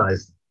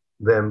marginalized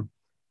them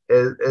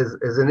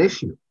as an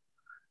issue.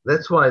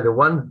 That's why the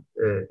one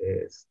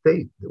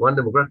state, the one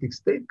democratic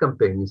state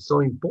campaign is so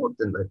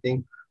important, I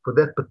think, for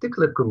that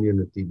particular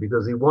community,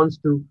 because it wants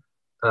to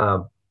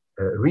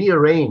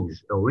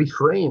rearrange or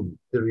reframe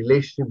the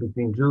relationship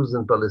between Jews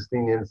and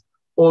Palestinians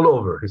all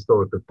over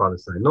historical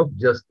Palestine, not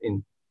just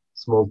in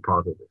small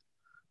part of it.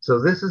 So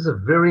this is a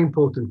very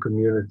important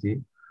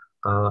community,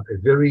 a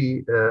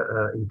very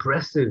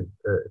impressive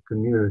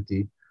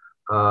community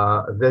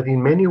that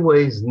in many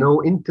ways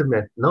knows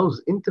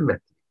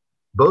intimately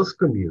both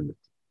communities,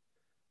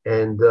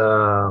 and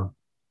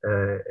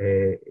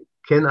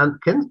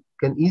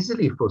can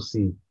easily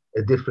foresee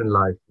a different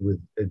life with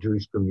a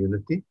Jewish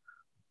community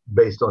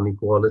based on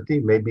equality,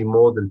 maybe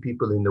more than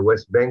people in the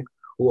West Bank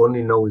who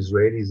only know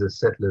Israelis as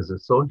settlers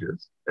as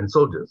soldiers.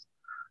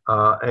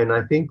 And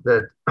I think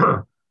that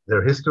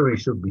their history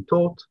should be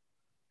taught,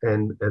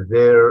 and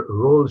their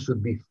role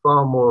should be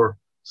far more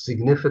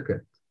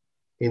significant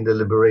in the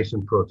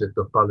liberation project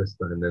of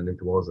Palestine than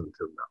it was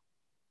until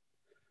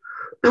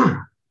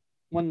now.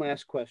 One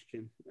last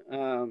question.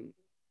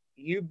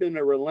 You've been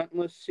a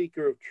relentless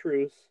seeker of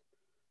truth,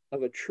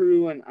 of a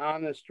true and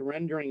honest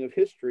rendering of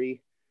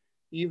history,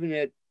 even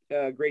at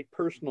great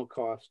personal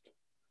cost.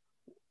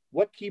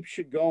 What keeps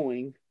you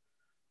going?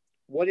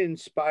 What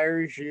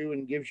inspires you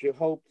and gives you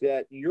hope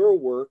that your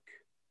work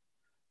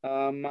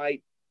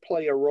might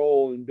play a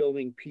role in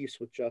building peace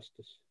with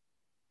justice?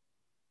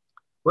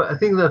 Well, I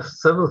think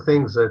there's several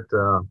things that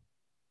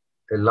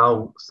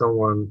allow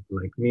someone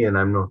like me, and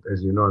I'm not,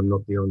 as you know, I'm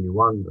not the only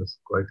one. There's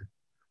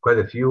quite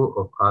a few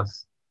of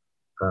us,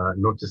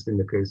 not just in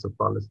the case of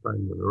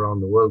Palestine, but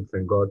around the world,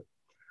 thank God.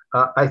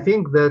 I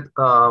think that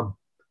there are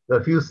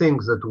a few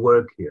things that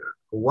work here.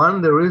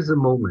 One, there is a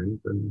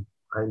moment, and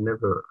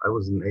I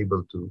wasn't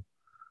able to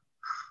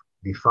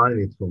define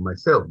it for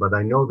myself, but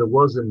I know there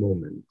was a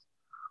moment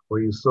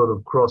where you sort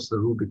of cross the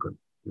Rubicon,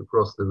 you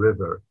cross the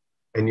river,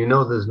 and you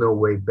know there's no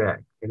way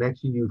back. And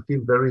actually you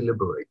feel very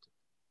liberated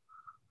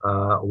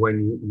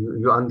when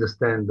you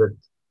understand that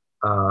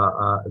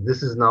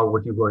this is now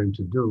what you're going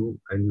to do,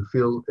 and you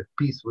feel at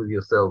peace with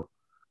yourself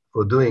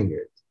for doing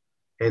it.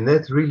 And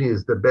that really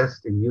is the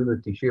best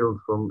immunity shield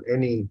from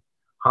any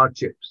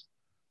hardships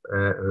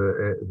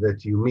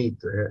that you meet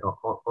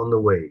on the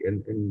way.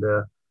 And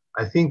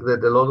I think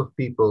that a lot of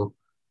people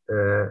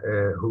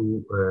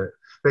who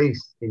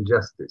face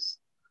injustice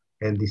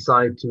and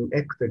decide to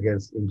act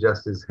against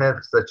injustice have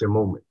such a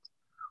moment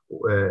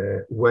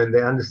when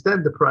they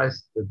understand the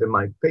price that they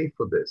might pay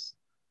for this,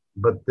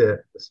 but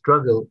the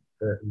struggle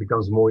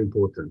becomes more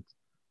important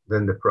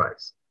than the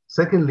price.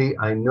 Secondly,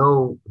 I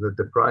know that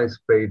the price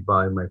paid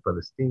by my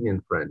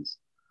Palestinian friends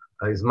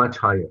is much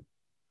higher,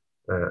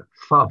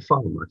 far,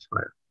 far much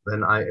higher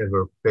than I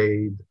ever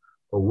paid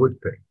or would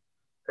pay.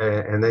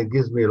 And that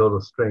gives me a lot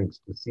of strength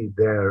to see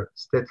their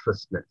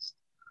steadfastness,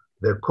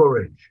 their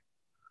courage,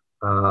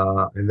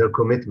 and their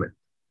commitment.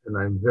 And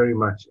I'm very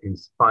much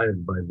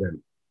inspired by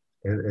them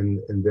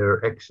and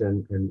their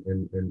action and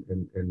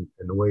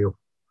the way of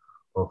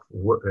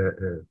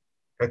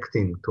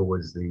acting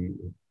towards the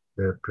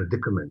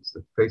predicaments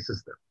that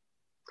faces them.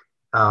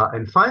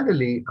 And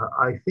finally,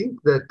 I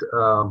think that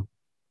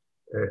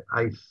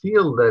I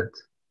feel that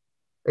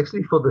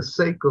actually for the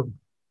sake of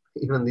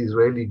even the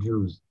Israeli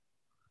Jews,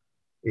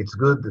 it's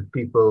good that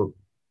people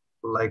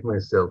like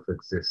myself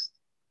exist,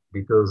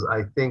 because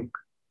I think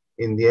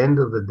in the end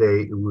of the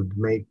day, it would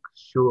make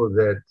sure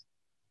that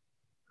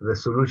the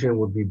solution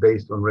would be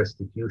based on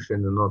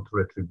restitution and not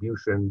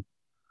retribution,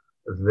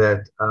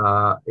 that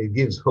it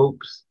gives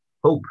hope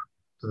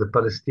to the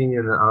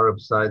Palestinian and Arab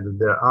side that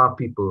there are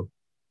people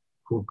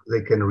who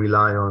they can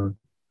rely on,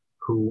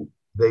 who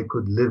they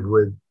could live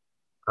with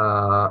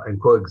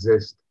and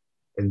coexist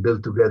and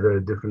build together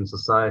a different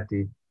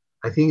society.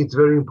 I think it's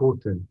very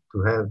important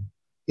to have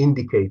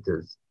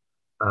indicators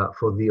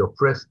for the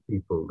oppressed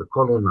people, the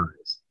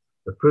colonized,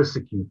 the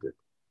persecuted,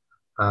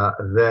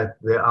 that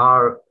there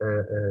are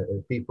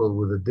people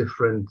with a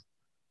different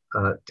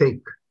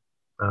take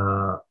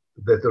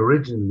that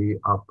originally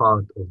are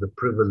part of the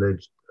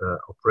privileged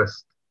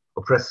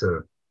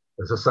oppressor,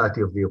 the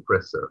society of the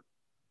oppressor.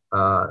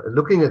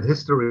 Looking at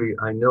history,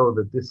 I know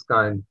that this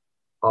kind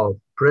of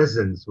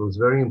presence was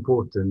very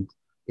important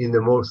in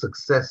the more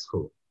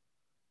successful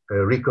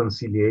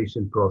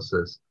reconciliation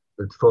process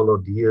that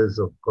followed years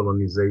of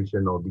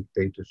colonization or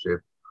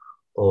dictatorship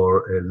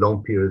or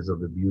long periods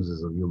of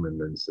abuses of human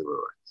and civil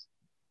rights.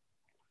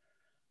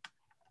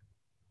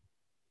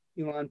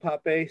 Ilan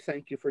Pappe,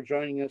 thank you for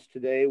joining us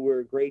today.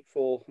 We're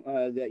grateful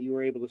that you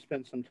were able to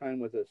spend some time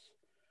with us.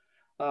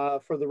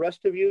 For the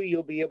rest of you,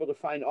 you'll be able to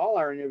find all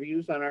our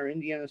interviews on our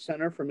Indiana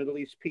Center for Middle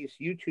East Peace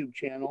YouTube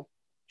channel.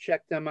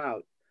 Check them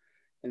out.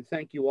 And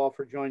thank you all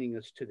for joining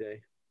us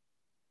today.